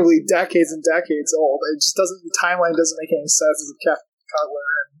presumably decades and decades old. It just doesn't, the timeline doesn't make any sense with Captain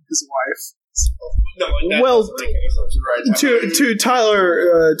Cutler and his wife. Well, to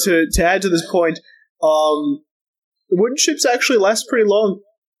Tyler, to add to this point, wooden ships actually last pretty long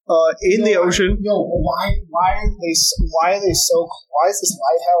in the ocean. Why is this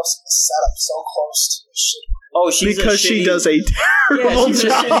lighthouse set up so close to the ship? Oh, she does a terrible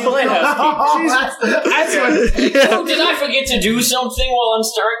job. That's what. Oh, did I forget to do something while I'm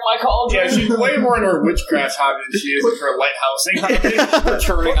stirring my cauldron? Yeah, she's way more in her witchcraft hobby than she is in her lighthousing hobby.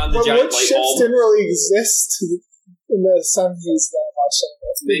 Turning on the giant light bulb. Ships didn't really exist in the 70s that much.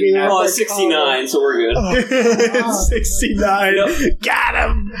 Maybe not. 69, so we're good. 69. Yep. Got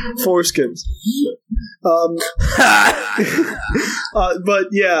him! Foreskins. But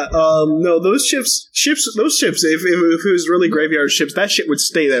yeah, no, those ships, if it was really graveyard ships, that shit would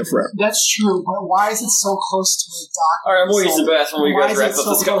stay there forever. That's true, but why is it so close to the dock? Alright, I'm going to use the bathroom when you guys wrap up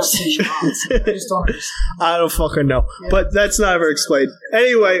this conversation. I just don't understand. I don't fucking know. Yeah. But that's not ever explained.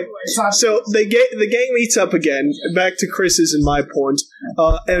 Anyway, so the gang meets up again, back to Chris's and my point,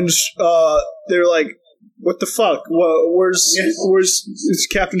 and they're like, what the fuck? Where's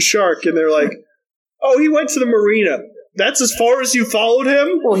Captain Shark? And they're like, oh, he went to the marina. That's as far as you followed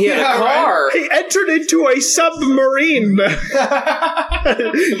him? Well, he had a car. Right? He entered into a submarine. No,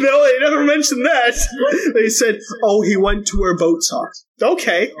 they never mentioned that. They said, oh, he went to where boats are.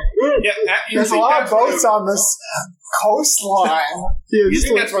 Okay. Yeah, there's a lot of boats on this coastline. You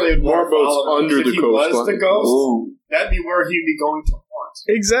think that's where they would more boats under the coastline? If he was the ghost, ooh, that'd be where he'd be going to haunt.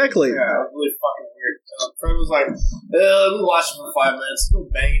 Exactly. Yeah, it was really fucking weird. Fred was like, we watched it for 5 minutes, still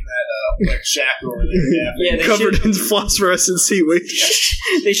banging that shack over there. Yeah, covered in phosphorescent seaweed.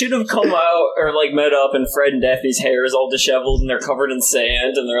 They should have come out or like met up, and Fred and Daphne's hair is all disheveled and they're covered in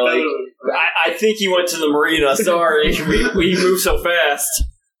sand, and they're like, I think he went to the marina. Sorry, we moved so fast.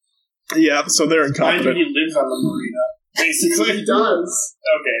 Yeah, so they're incompetent. He lives on the marina. Basically, he does.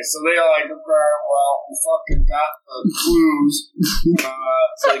 Okay, so they are like, well, we fucking got the clues.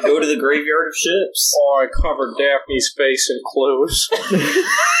 So they go to the graveyard of ships. Oh, I covered Daphne's face in clues.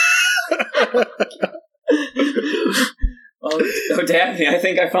 Oh, Daphne, I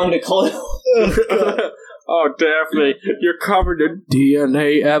think I found a clue. Oh, Daphne, you're covered in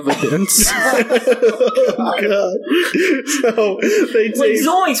DNA evidence. Oh, God. So, they take... Like,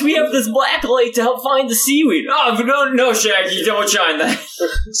 zoinks, we have this black light to help find the seaweed. Oh, no, Shaggy, don't shine that.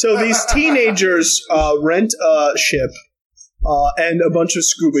 So these teenagers rent a ship and a bunch of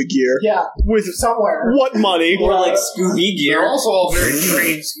scuba gear. Yeah. With somewhere. What money? Or like Scooby gear. They're also all very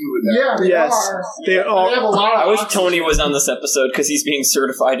trained scuba divers. Yeah, they are. They have a lot of I wish Tony was on this episode because he's being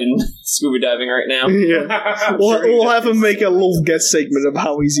certified in scuba diving right now. Yeah. We'll have him make a little guest segment of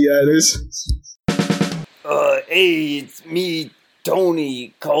how easy that is. Hey, it's me,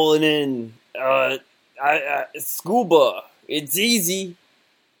 Tony, calling in. Scuba. It's easy.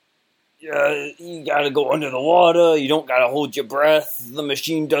 You gotta go under the water. You don't gotta hold your breath. The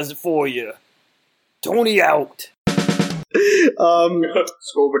machine does it for you. Tony out.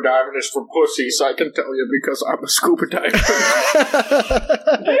 Scuba diving is for pussies, I can tell you because I'm a scuba diver.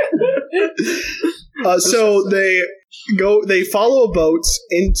 So they follow a boat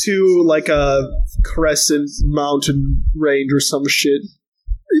into like a crescent mountain range or some shit.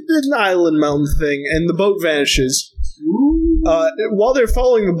 An island mountain thing, and the boat vanishes. While they're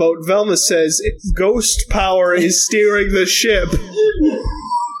following the boat, Velma says, ghost power is steering the ship.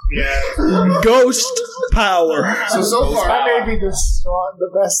 Yeah. Ghost power. So far, that may be the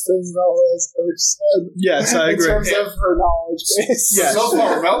best thing Velma has ever said. Yes, I agree. In terms of her knowledge base. Yeah, so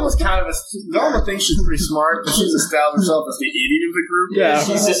far, Velma's Velma thinks she's pretty smart, but she's established herself as the idiot of the group. Yeah.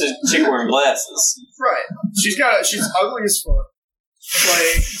 She's just a chick wearing glasses. Right. She's ugly as fuck.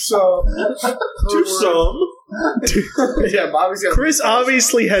 Like, so, to some. Yeah, Bobby's got Chris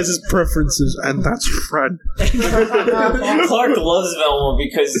obviously has his preferences, and that's Fred. Clark loves Velma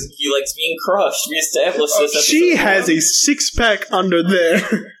because he likes being crushed. We established this. She has a six-pack under there.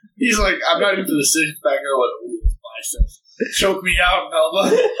 He's like, I'm not even the six pack. I'm like, ooh, biceps. Choke me out,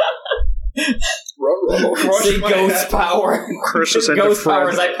 Velma. Say ghost power. Chris is into Ghost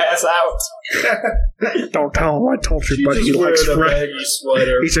power Fred. as I pass out. Don't tell him I told you, but he just likes wearing a Fred. baggy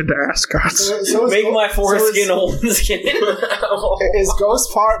sweater. He's into ascots. Make my foreskin old skin. Is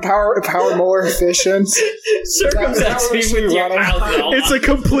ghost power more efficient? Circumcise me with your mouth. Velma. It's a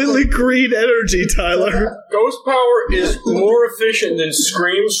completely green energy, Tyler. Ghost power is more efficient than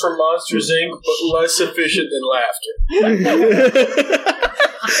screams from Monsters Inc., but less efficient than laughter.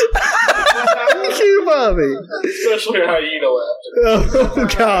 Thank you, Bobby. Especially hyena laughter. Oh,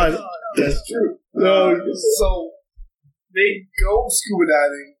 God. That's true. No. So, they go scuba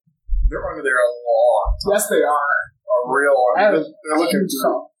diving. They're under there a lot. Yes, they are. A real long. They're looking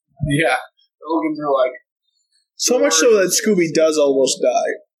through. Yeah. They're looking through, like, So much so that Scooby does almost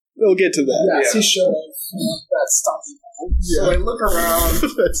die. We'll get to that. Yes, he should have. That's stunty. so they look around.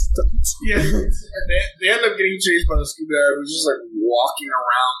 That's Yeah, they end up getting chased by the scuba diver who's just like walking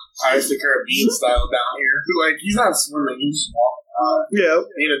around Pirates of the Caribbean style down here. Like, he's not swimming, he's just walking around. yeah.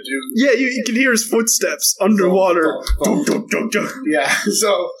 Being a dude. Yeah, you can hear his footsteps underwater. Dunk, dunk, dunk, dunk. Yeah,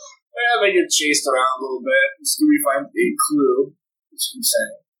 so they get chased around a little bit. Scooby finds a clue, which he's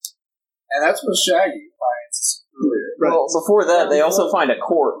saying. And that's what Shaggy finds earlier. Right. Well, before that, they also find a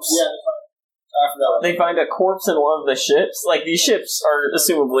corpse. Yeah, I forgot. They find a corpse in one of the ships. Like, these ships are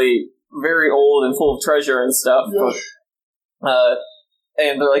assumably very old and full of treasure and stuff. Yeah.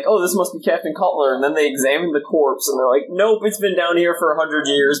 And they're like, oh, this must be Captain Cutler. And then they examine the corpse, and they're like, nope, it's been down here for 100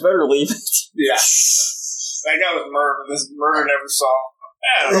 years. Better leave it. Yeah. That guy was murdered. This murder never solved.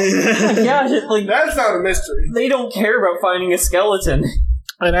 Yeah, like, That's not a mystery. they don't care about finding a skeleton.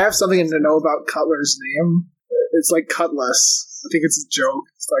 And I have something to know about Cutler's name. It's like Cutlass. I think it's a joke.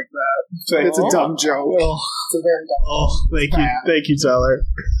 It's like that. It's a dumb joke. It's a very dumb Thank you, Tyler.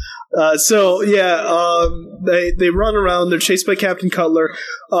 They run around. They're chased by Captain Cutler,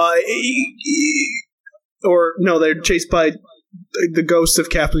 they're chased by the ghost of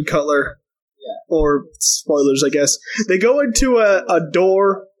Captain Cutler. Yeah. Or spoilers, I guess. They go into a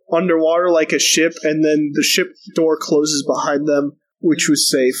door underwater like a ship, and then the ship door closes behind them, which was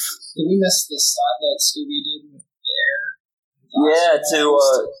safe. Did we miss the stunt that Scooby did with Yeah,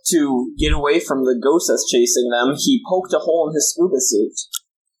 to get away from the ghost that's chasing them, he poked a hole in his scuba suit.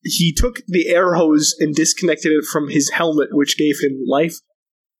 He took the air hose and disconnected it from his helmet, which gave him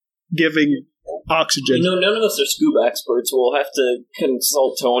life-giving oxygen. You know, none of us are scuba experts. We'll have to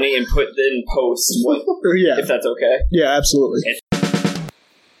consult Tony and put in post Yeah. if that's okay. Yeah, absolutely.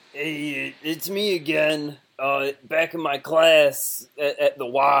 Hey, it's me again. Back in my class at the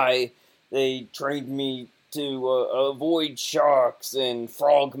Y, they trained me to avoid sharks and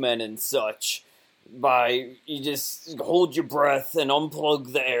frogmen and such. You just hold your breath and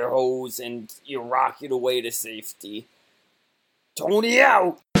unplug the air hose and you rocket away to safety. Tony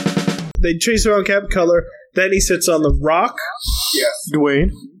out! They chase around Captain Cutler. Then he sits on the rock. Yes.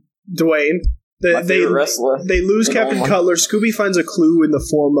 Dwayne. My favorite wrestler. They lose Captain Cutler. Scooby finds a clue in the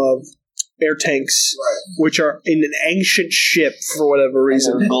form of air tanks, which are in an ancient ship for whatever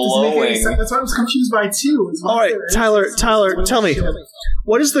reason. Glowing. That's what I was confused by too. All right, Tyler, tell me,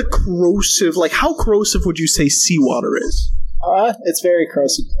 what is the corrosive? Like, how corrosive would you say seawater is? It's very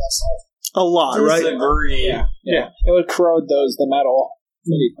corrosive to that stuff. A lot, right? Disagree. Yeah. It would corrode the metal.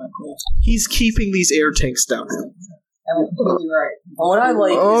 He's keeping these air tanks down. Completely right. What I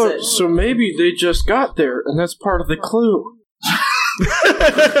like is that So maybe they just got there, and that's part of the clue.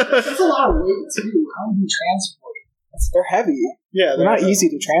 That's a lot of weight too. How do you transport it? They're heavy. Yeah, They're not easy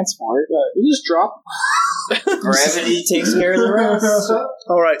to transport. You just drop. gravity takes care of the rest.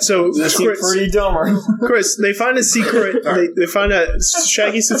 All right, so This seems pretty dumber. Chris, they find a secret. They find a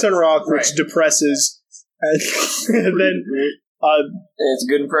Shaggy sits on a rock, which depresses, and then It's a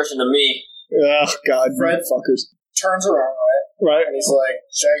good impression of me. oh god, Fred fuckers, turns around, right? and he's like,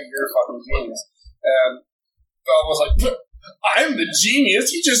 Shaggy, you're a fucking genius. And Bob was like, I'm the genius.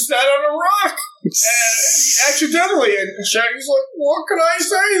 He just sat on a rock. Accidentally. And Shaggy's like, what can I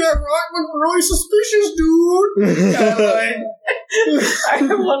say? That rock looked really suspicious, dude. I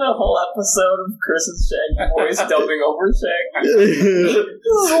want a whole episode of Chris's Shaggy voice dubbing over Shaggy.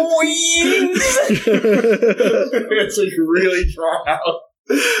 It's like really drawn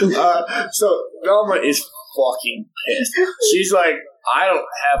out. So Velma is fucking pissed. She's like, I don't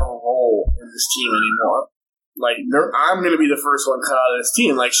have a role in this team anymore. Like, I'm going to be the first one cut out of this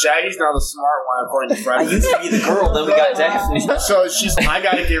team. Like, Shaggy's now the smart one, according to Fred. I used to be the girl, then we got Daphne. So she's like, I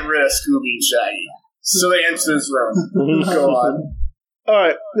got to get rid of Scooby and Shaggy. So they enter this room. Go on.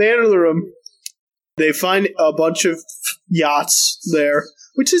 Alright, they enter the room. They find a bunch of yachts there,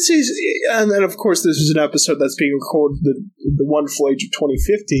 which is, and then of course this is an episode that's being recorded the wonderful age of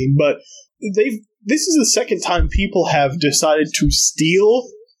 2015, but this is the second time people have decided to steal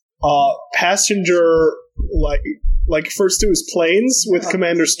passenger, like first it was planes with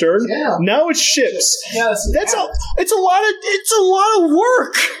Commander Stern. Yeah. Now it's ships. Yeah, It's a lot of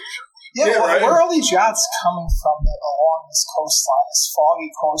work. Yeah, where are all these yachts coming from that along this coastline, this foggy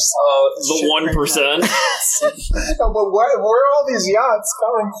coastline? The 1%. No, but where are all these yachts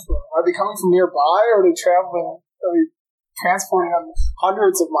coming from? Are they coming from nearby, or are they traveling? Are they transporting them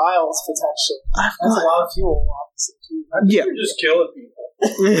hundreds of miles potentially? That's a lot of fuel, obviously. Too. Yeah, You're just killing people.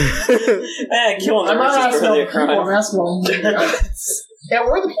 Killing I'm not them is asking really a people, I'm crime. asking Yeah,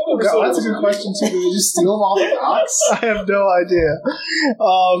 where are the people go? That's a good question too. Do they just steal them off the docks? I have no idea.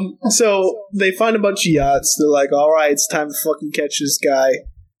 So they find a bunch of yachts. They're like, all right, it's time to fucking catch this guy.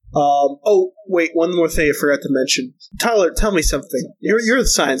 Oh, wait, one more thing I forgot to mention. Tyler, tell me something. You're the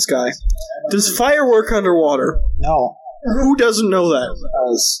science guy. Does fire work underwater? No. Who doesn't know that?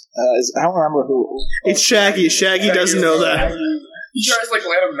 I don't remember who. It's Shaggy. Shaggy doesn't know that. He tries to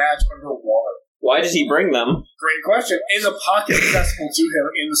light a match underwater. Why did he bring them? Great question. In the pocket accessible to him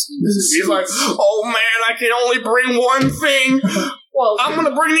in the suit. He's like, oh man, I can only bring one thing. Well, I'm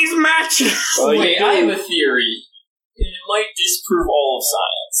gonna bring these matches. Wait, I have a theory. It might disprove all of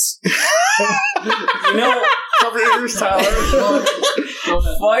science. You know, Cover your ears, Tyler.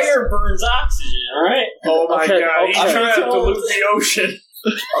 fire burns oxygen, right? Oh my god, he's trying to pollute the ocean.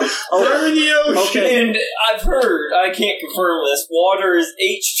 Burn the ocean. And I've heard, I can't confirm this, water is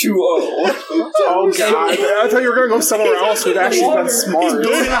H2O. Oh god! I thought you were going to go somewhere else. We'd actually been smart. He's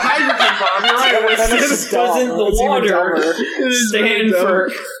building a hydrogen bomb. You're right. Doesn't the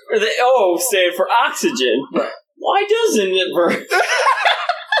water stand for oxygen? Why doesn't it burn?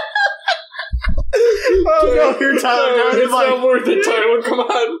 Oh no, here, Tyler. It's not worth it, Tyler. Come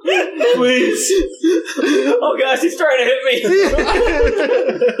on. Please. Oh gosh, he's trying to hit me.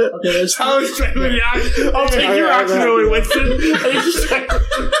 Okay, Tyler's trying to hit me. I'll take your oxygen away, Winston.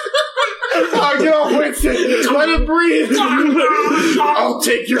 Get off, Winston. Let it breathe. I'll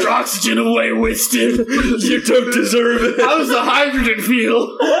take your oxygen away, Winston. You don't deserve it. How does the hydrogen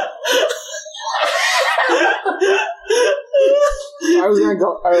feel? I was gonna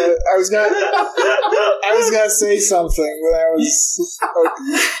go. I was gonna say something, but I was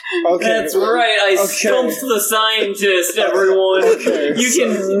okay. That's right. I stumped the scientist. Everyone,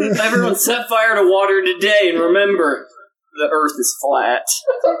 everyone set fire to water today, and remember, the Earth is flat.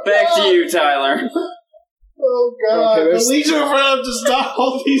 Back to you, Tyler. Oh god, Okay, the Legion of Round does not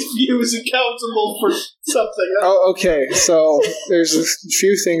hold these views accountable for something. Oh, okay. So there's a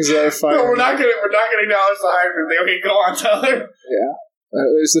few things that are fire. No, we're not gonna acknowledge the hydrogen thing. Okay, go on, Tyler. Yeah.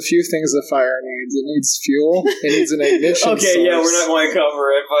 There's a few things the fire needs. It needs fuel. It needs an ignition Okay, source. yeah, we're not going to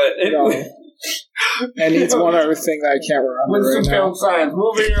cover it, but It needs one other thing that I can't remember right now. Winston science.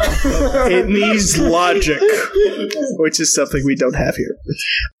 Moving on. It needs logic, which is something we don't have here.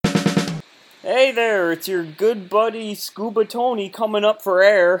 Hey there, it's your good buddy Scuba Tony coming up for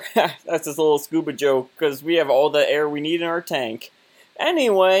air. That's his little scuba joke, because we have all the air we need in our tank.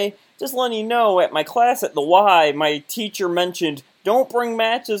 Anyway, just letting you know, at my class at the Y, my teacher mentioned, don't bring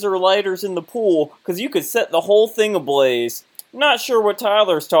matches or lighters in the pool, because you could set the whole thing ablaze. Not sure what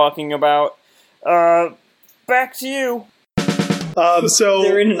Tyler's talking about. Back to you. So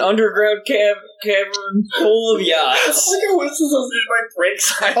they're in an underground cavern full of yachts. Look at Winston's my break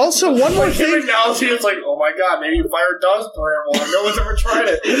sign. Also, one more thing. Analogy, it's like, oh my god, maybe fire does burn water. No one's ever tried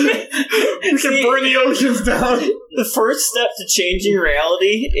it. You can burn the oceans down. The first step to changing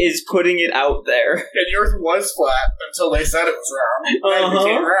reality is putting it out there. And the Earth was flat until they said it was round. And it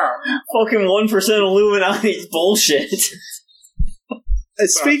became round. Fucking 1% Illuminati's bullshit.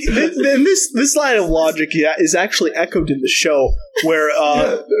 This line of logic is actually echoed in the show, where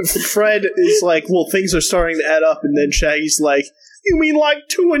Fred is like, well, things are starting to add up, and then Shaggy's like, you mean like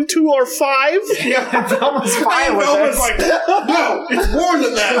 2 and 2 are 5? Yeah, Velma's fine with Velma's like, no, it's more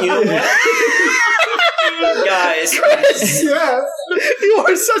than that. You know what? Guys. Chris, yeah. You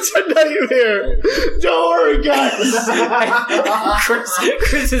are such a nightmare. Don't worry, guys.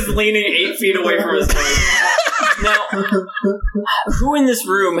 Chris is leaning 8 feet away from his mic. Now, who in this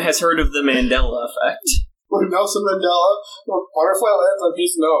room has heard of the Mandela effect? Nelson Mandela, the butterfly lands on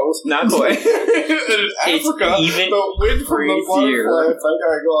his nose. Not quite. In Africa, even the wind from the crazier. butterfly effect.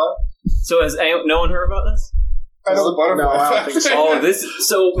 Alright, go on. So has no one heard about this? I know the butterfly No, I don't effect. think so.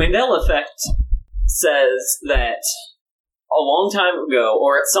 So Mandela effect says that a long time ago,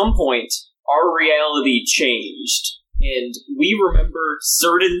 or at some point, our reality changed, and we remember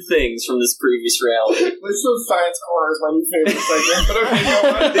certain things from this previous reality. This is Science Corner is my new favorite segment. But okay, go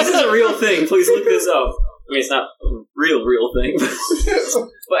on. This is a real thing. Please look this up. I mean, it's not a real thing.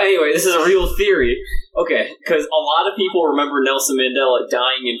 But anyway, this is a real theory. Okay, because a lot of people remember Nelson Mandela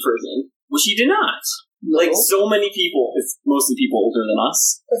dying in prison, which he did not. No. Like, so many people, it's mostly people older than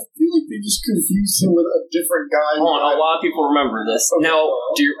us. I feel like they just confused him with a different guy. A lot of people remember this. Okay. Now,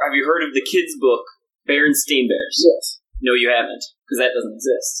 have you heard of the kids' book, Berenstain Bears? Yes. No, you haven't, because that doesn't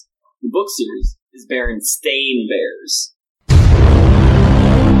exist. The book series is Berenstain Bears.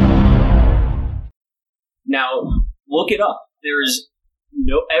 Now, look it up.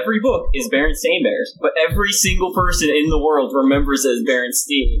 Every book is Berenstain Bears, but every single person in the world remembers as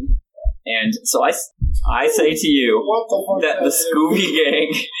Berenstain. And so I say to you What the fuck that the Scooby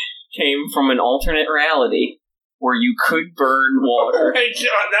Gang came from an alternate reality where you could burn Oh water. my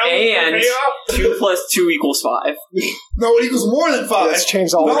god, that And was the payoff? 2 plus 2 equals 5. No, it equals more than 5. Let's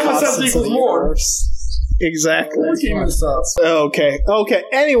change all the Velma says constants of equals the more. universe. Exactly. We're keeping this up. Okay.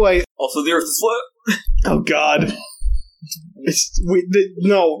 Anyway. Also, the Earth is flat. Oh, God.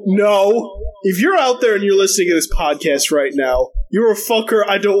 No. If you're out there and you're listening to this podcast right now, you're a fucker.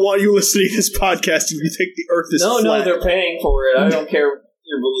 I don't want you listening to this podcast if you think the Earth is flat. No, they're paying for it. I don't care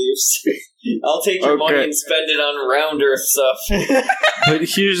your beliefs. I'll take your money and spend it on round Earth stuff. But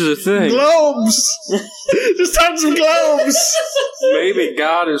here's the thing. Globes! Just have some globes! Maybe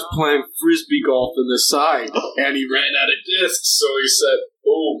God is playing frisbee golf in the side, and he ran out of discs, so he said,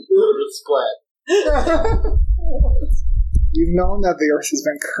 boom, Earth's flat. You've known that the Earth has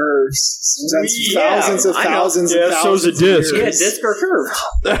been curved since Yeah, thousands of I know. thousands Yeah, and so's thousands a of disc. Yeah, years. discs are curved.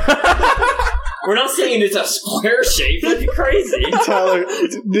 We're not saying it's a square shape. That'd be crazy. Tyler,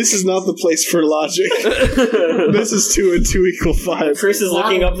 this is not the place for logic. This is 2 and 2 equal 5. Chris is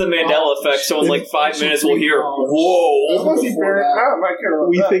looking up the Mandela effect, so in like 5 minutes we'll hear, whoa.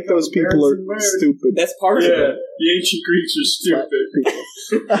 We think those people are stupid. That's part of Yeah, it. the ancient Greeks are stupid.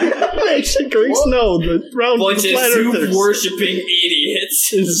 Ancient Greeks, no. The round Bunch of flat soup earthers. worshipping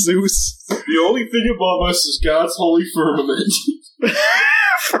idiots. Zeus. The only thing above us is God's holy firmament.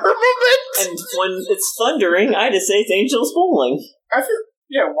 Firmament? And when it's thundering, I just say it's angels bowling. I feel,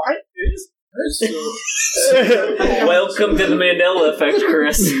 yeah, why is Welcome to the Mandela effect,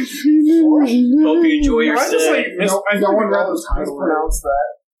 Chris. Hope you enjoy your I just stay. like no one rather mispronounce that.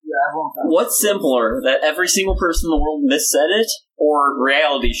 Yeah, everyone. What's simpler, that every single person in the world missaid it, or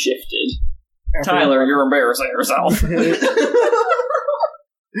reality shifted? Tyler, you're embarrassing yourself.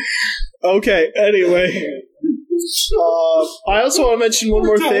 Okay, anyway. I also want to mention one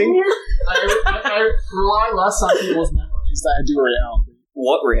more thing. I rely less on people's memories than I do reality.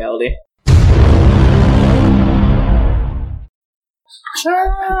 What reality?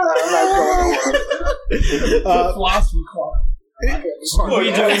 I'm not going to philosophy club.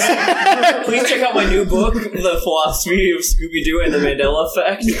 Please check out my new book, The Philosophy of Scooby-Doo and the Mandela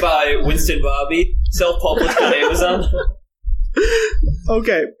Effect, by Winston Bobby, self-published on Amazon.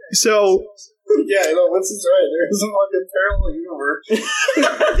 Okay, so Yeah, no, this is right. There isn't like a parallel universe.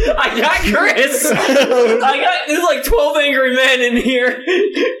 I got Chris! There's like 12 angry men in here.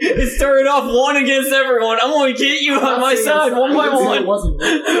 It started off one against everyone. I'm going to get you on my side one by one. By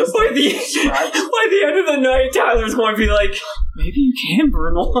the end of the night, Tyler's going to be like, maybe you can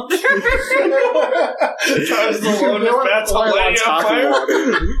burn water. Time's the lone bat's lighting on fire.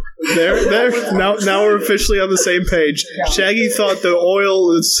 there. Now we're officially on the same page. Shaggy thought the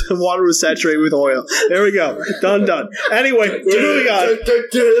water was saturated with oil. There we go. Done. Anyway, moving on.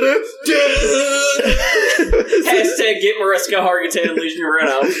 Hashtag get Mariska Hargitay and Legion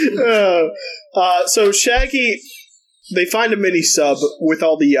Renault. So Shaggy, they find a mini sub with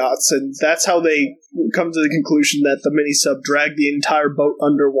all the yachts, and that's how they come to the conclusion that the mini sub dragged the entire boat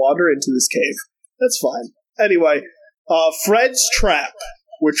underwater into this cave. That's fine. Anyway, Fred's trap,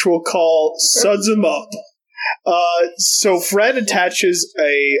 which we'll call Suds Him Up. So Fred attaches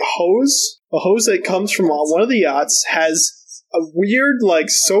a hose that comes from one of the yachts, has a weird, like,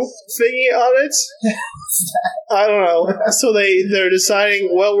 soap thingy on it. I don't know. So they're deciding,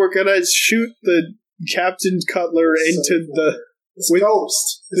 well, we're gonna shoot the Captain Cutler into This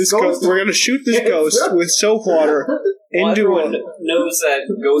ghost. We're gonna shoot this ghost with soap water Well, into everyone knows that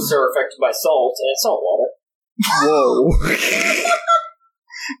ghosts are affected by salt, and it's salt water. Whoa.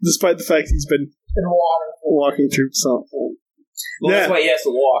 Despite the fact he's been In water. walking through something. Well, that's why he has to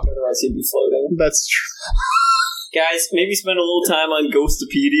walk, otherwise he'd be floating. That's true. Guys, maybe spend a little time on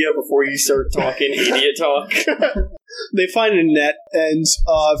Ghostopedia before you start talking idiot talk. They find a net, and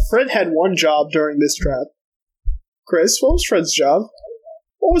Fred had one job during this trap. Chris, what was Fred's job?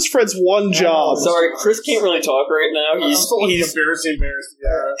 What was Fred's one job? Sorry, Chris can't really talk right now. He's embarrassed.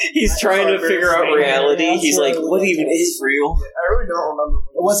 Yeah. He's trying to figure out reality. He's like, what even is real? I really don't remember.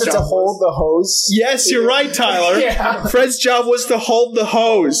 Was it to hold the hose? Yes, you're right, Tyler. Yeah. Fred's job was to hold the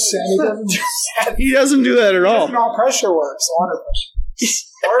hose. He doesn't do that at all. That's how pressure works. Water pressure.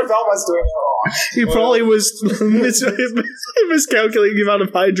 Or Velma's doing it wrong. He probably was miscalculating the amount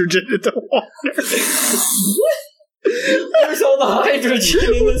of hydrogen in the water. Where's all the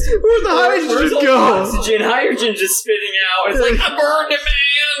hydrogen in this? Where'd the Where's hydrogen all the go? oxygen? Hydrogen just spitting out. It's like, I burned it,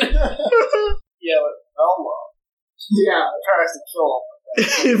 man! Yeah, but Velma. Yeah, tries to kill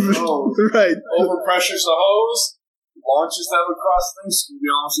him. Right. Overpressures the hose, launches them across things. Scooby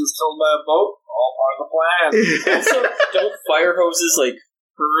almost was killed by a boat. All part of the plan. Also, don't fire hoses, like,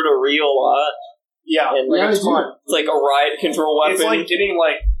 hurt a real lot? Yeah, And like, it's fun. It's like a riot control weapon. It's like getting,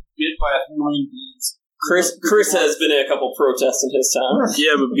 like, bit by a million bees. Chris has been in a couple protests in his time.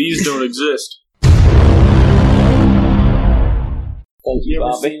 Yeah, but bees don't exist. Thank you,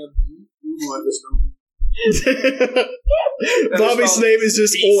 Bobby. Bobby's name is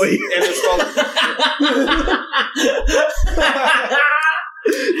just Oi. And it's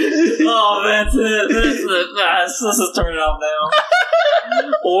Oh, that's it. Let's just turn it off now.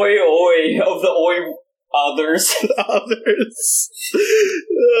 Oi, oi, of the oi others. Others.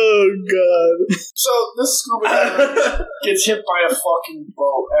 Oh, God. So, this scuba diver gets hit by a fucking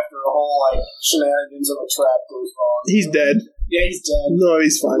boat after the whole, like, shenanigans of a trap goes wrong. He's dead. Yeah, he's dead. No,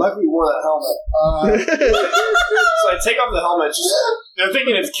 he's fine. Luckily, he wore that helmet. So I take off the helmet. They're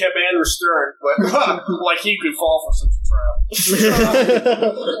thinking it's Commander Stern, but like he could fall for such a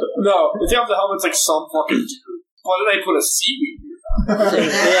trap. No, they take off the helmet's like some fucking dude. But then they put a seaweed beard on.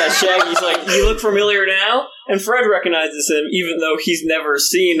 Yeah, Shaggy's like, you look familiar now? And Fred recognizes him, even though he's never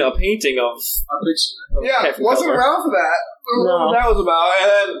seen a painting of Yeah, Captain wasn't Cutler. around for that. I don't know what that was about. And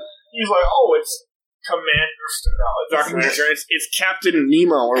then he's like, oh, it's Commander Stern. No, it's not Commander Stern. It's Captain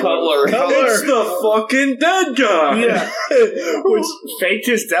Nemo. Or Cutler. It's the fucking dead guy! Yeah. Which faked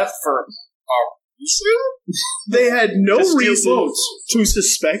his death for a reason? They had no To steal reason boats. to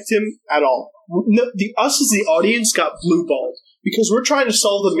suspect him at all. No, us as the audience got blue-balled because we're trying to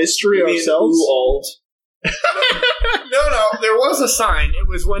solve the mystery ourselves. Old. No, there was a sign. It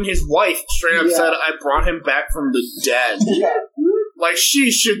was when his wife straight up said, I brought him back from the dead. Yeah. Like,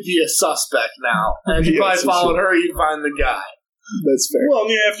 she should be a suspect now. And if you Yes, probably followed her, you'd find the guy. That's fair. Well, in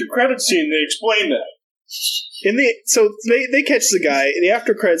the after credit scene, they explain that. So they catch the guy in the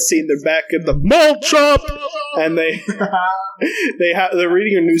after credits scene. They're back in the malt shop, and they're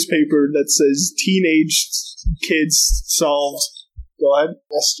reading a newspaper that says teenage kids solved. Go ahead.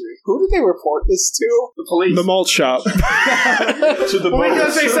 Mystery. Who did they report this to? The police. The malt shop. To the Well, boat.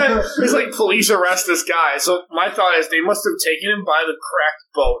 because they said, it's like, police arrest this guy. So my thought is they must have taken him by the cracked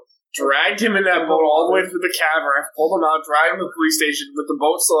boat, dragged him in that boat all the way through the cavern, pulled him out, dragged him to the police station with the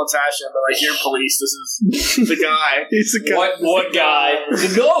boat still attached to him. They're like, here, police, this is the guy. He's the guy. What guy? The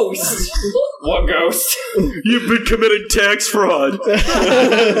ghost. What ghost? You've been committing tax fraud.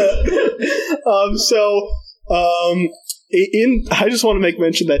 I just want to make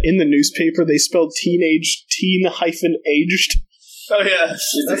mention that in the newspaper they spelled teenage teen-aged. Oh, yeah.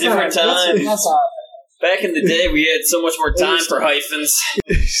 It's a different time. That's not. Back in the day, we had so much more time for hyphens.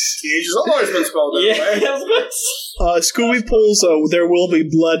 Teenage has always been spelled that Yeah, way. that was Scooby pulls There Will Be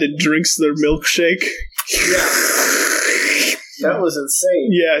Blood and drinks their milkshake. That was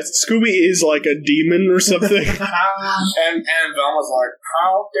insane. Yeah, Scooby is like a demon or something. And Velma's like,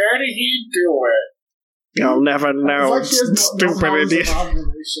 how dare he do it? You'll never It's know, like she has no stupid powers of idiot.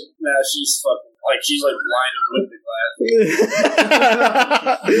 observation. Nah, she's fucking, like, she's like blinded with the glass.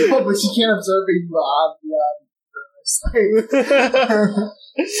 No, but she can't observe it beyond.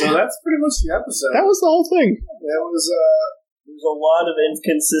 So that's pretty much the episode. That was the whole thing. That was, There's a lot of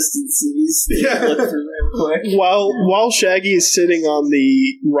inconsistencies. Yeah. Look through real quick. While Shaggy is sitting on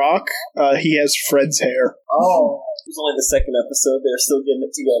the rock, he has Fred's hair. Oh. It's only the second episode. They're still getting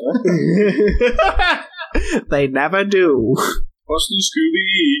it together. They never do. What's the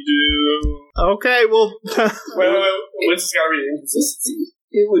Scooby-Doo? Okay, well... wait, what's this gotta be the inconsistency?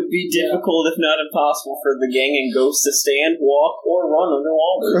 It would be difficult, if not impossible, for the gang and Ghost to stand, walk, or run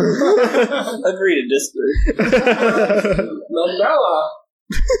underwater. Agree to disagree.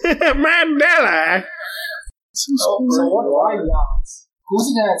 Mandela! So what do I got? Who's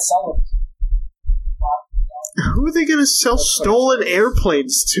he gonna sell it? Who are they going to sell stolen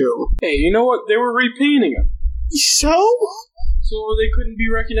airplanes to? Hey, you know what? They were repainting him. So? So they couldn't be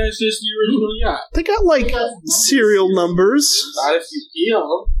recognized as the original yacht. They got, like, serial numbers. Not if you eat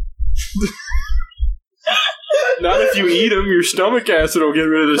them. Not if you eat them, your stomach acid will get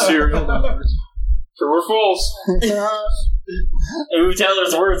rid of the serial numbers. True or false? Ooh,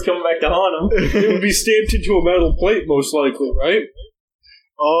 Taylor's words coming back to haunt him. It would be stamped into a metal plate, most likely, right?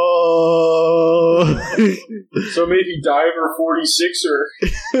 Oh. So maybe Diver 46er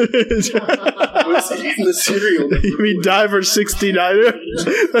was eating the cereal. You mean Diver 69er?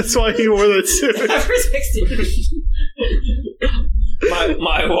 That's why he wore that suit. Diver 69.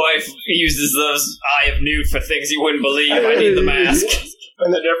 My wife uses those Eye of Newt for things you wouldn't believe. I need the mask.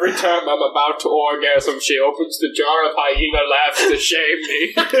 And then every time I'm about to orgasm, she opens the jar of hyena laughs to shame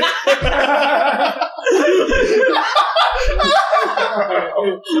me.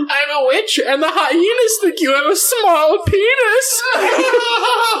 I'm a witch, and the hyenas think you have a small penis.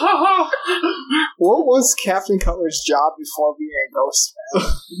 What was Captain Cutler's job before being a ghost man?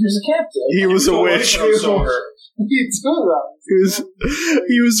 He was a captain. He was a witch.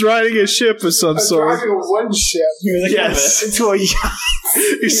 He was riding a ship of some sort. Driving a one ship. He was a Yes. Into a yacht.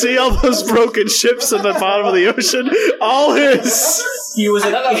 You see all those broken ships at the bottom of the ocean? All his. He was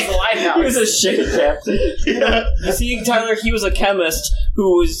a ship captain. Yeah. You see, Tyler, he was a chemist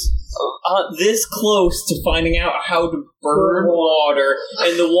who was this close to finding out how to burn water,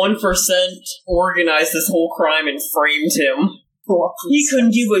 and the 1% organized this whole crime and framed him. He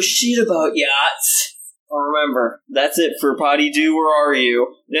couldn't give a shit about yachts. Remember, that's it for Poddy Do, Where Are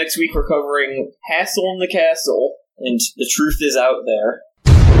You? Next week we're covering Hassle in the Castle, and the truth is out there.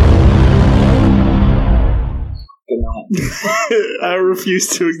 Good night. I refuse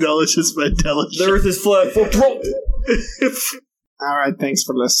to acknowledge his Mandela The earth is flat for pro- Alright, thanks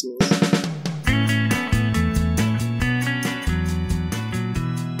for listening.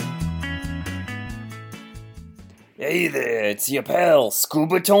 Hey there, it's your pal,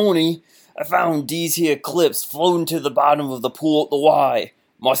 Scuba Tony. I found these here clips floating to the bottom of the pool at the Y.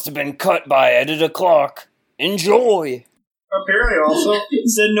 Must have been cut by Editor Clark. Enjoy! Apparently, also, He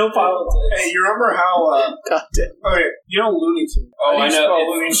said no politics. hey, you remember how? God damn. Okay, you know Looney Tunes. Oh, How do you I know. spell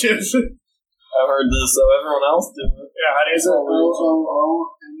Looney Tunes. I've heard this, so everyone else do it. Yeah, how do you spell Looney Tunes?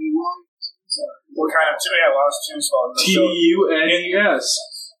 What kind of tune? Yeah, lots of tunes spelled. Tunes.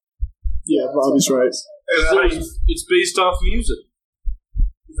 Yeah, Bobby's right. Is that how you, It's based off music.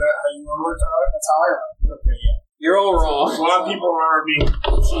 is that how you remember it, Tyler? That's how I remember it. Okay, yeah. You're all wrong. A lot of people remember being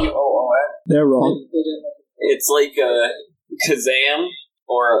T-O-O-N. They're wrong. It's like Kazam,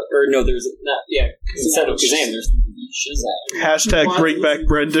 or no, there's not. Yeah, instead of Kazam, there's Shazam. Hashtag bring back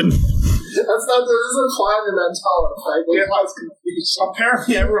Brendan. That's not, this isn't implied in that Tyler, right? Yeah. Implies confusion.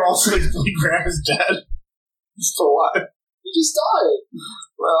 Apparently, everyone also thinks Billy Graham is dead. He's still alive. He just died.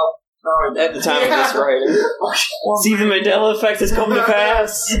 Well, no, At the time of this writing. See, the Mandela effect has come to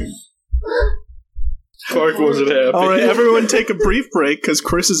pass. Clark wasn't happy. All right, everyone take a brief break because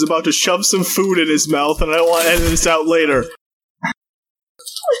Chris is about to shove some food in his mouth, and I don't want to edit this out later.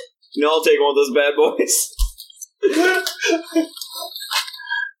 No, I'll take one of those bad boys.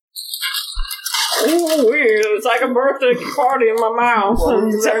 Ooh, weird. It's like a birthday party in my mouth.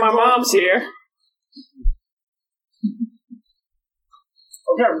 Except my mom's here.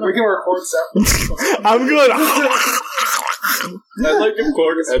 okay, we can record separate. I'm good. I'd like if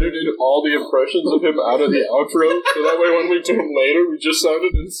Clark edited all the impressions of him out of the outro, so that way when we do them later, we just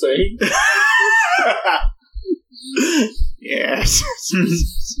sounded insane. Yes.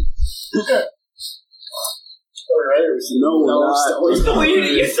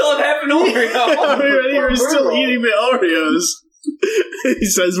 You still have half an Oreo. You're still eating the Oreos. He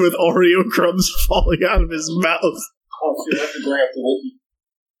says with Oreo crumbs falling out of his mouth. Oh, dude, I have to bring up the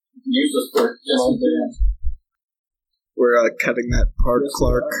use this for just We're cutting that part,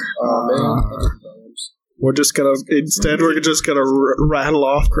 Clark. We're just gonna rattle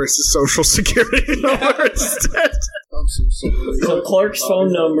off Chris's social security number instead. So Clark's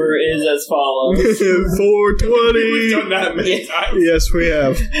phone number is as follows. 420. We've done that many times. Yes, we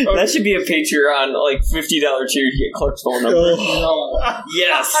have. That should be a Patreon, like $50 tier to get Clark's phone number. Oh.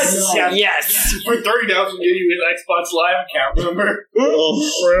 Yes. Yes. For $30, we'll give you his Xbox Live account number. Oh.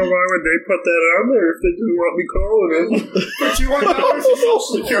 Well, why would they put that on there if they didn't want me calling him? For $200, his social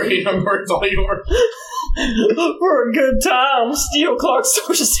security number, it's all yours. For a good time, steal Clark's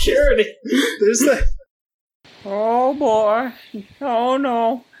social security. There's that. Oh boy. Oh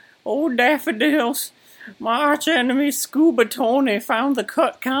no. Oh daffodils. My arch enemy Scuba Tony found the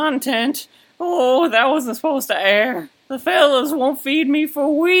cut content. Oh, that wasn't supposed to air. The fellas won't feed me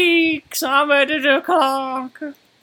for weeks. I'm Editor Clark.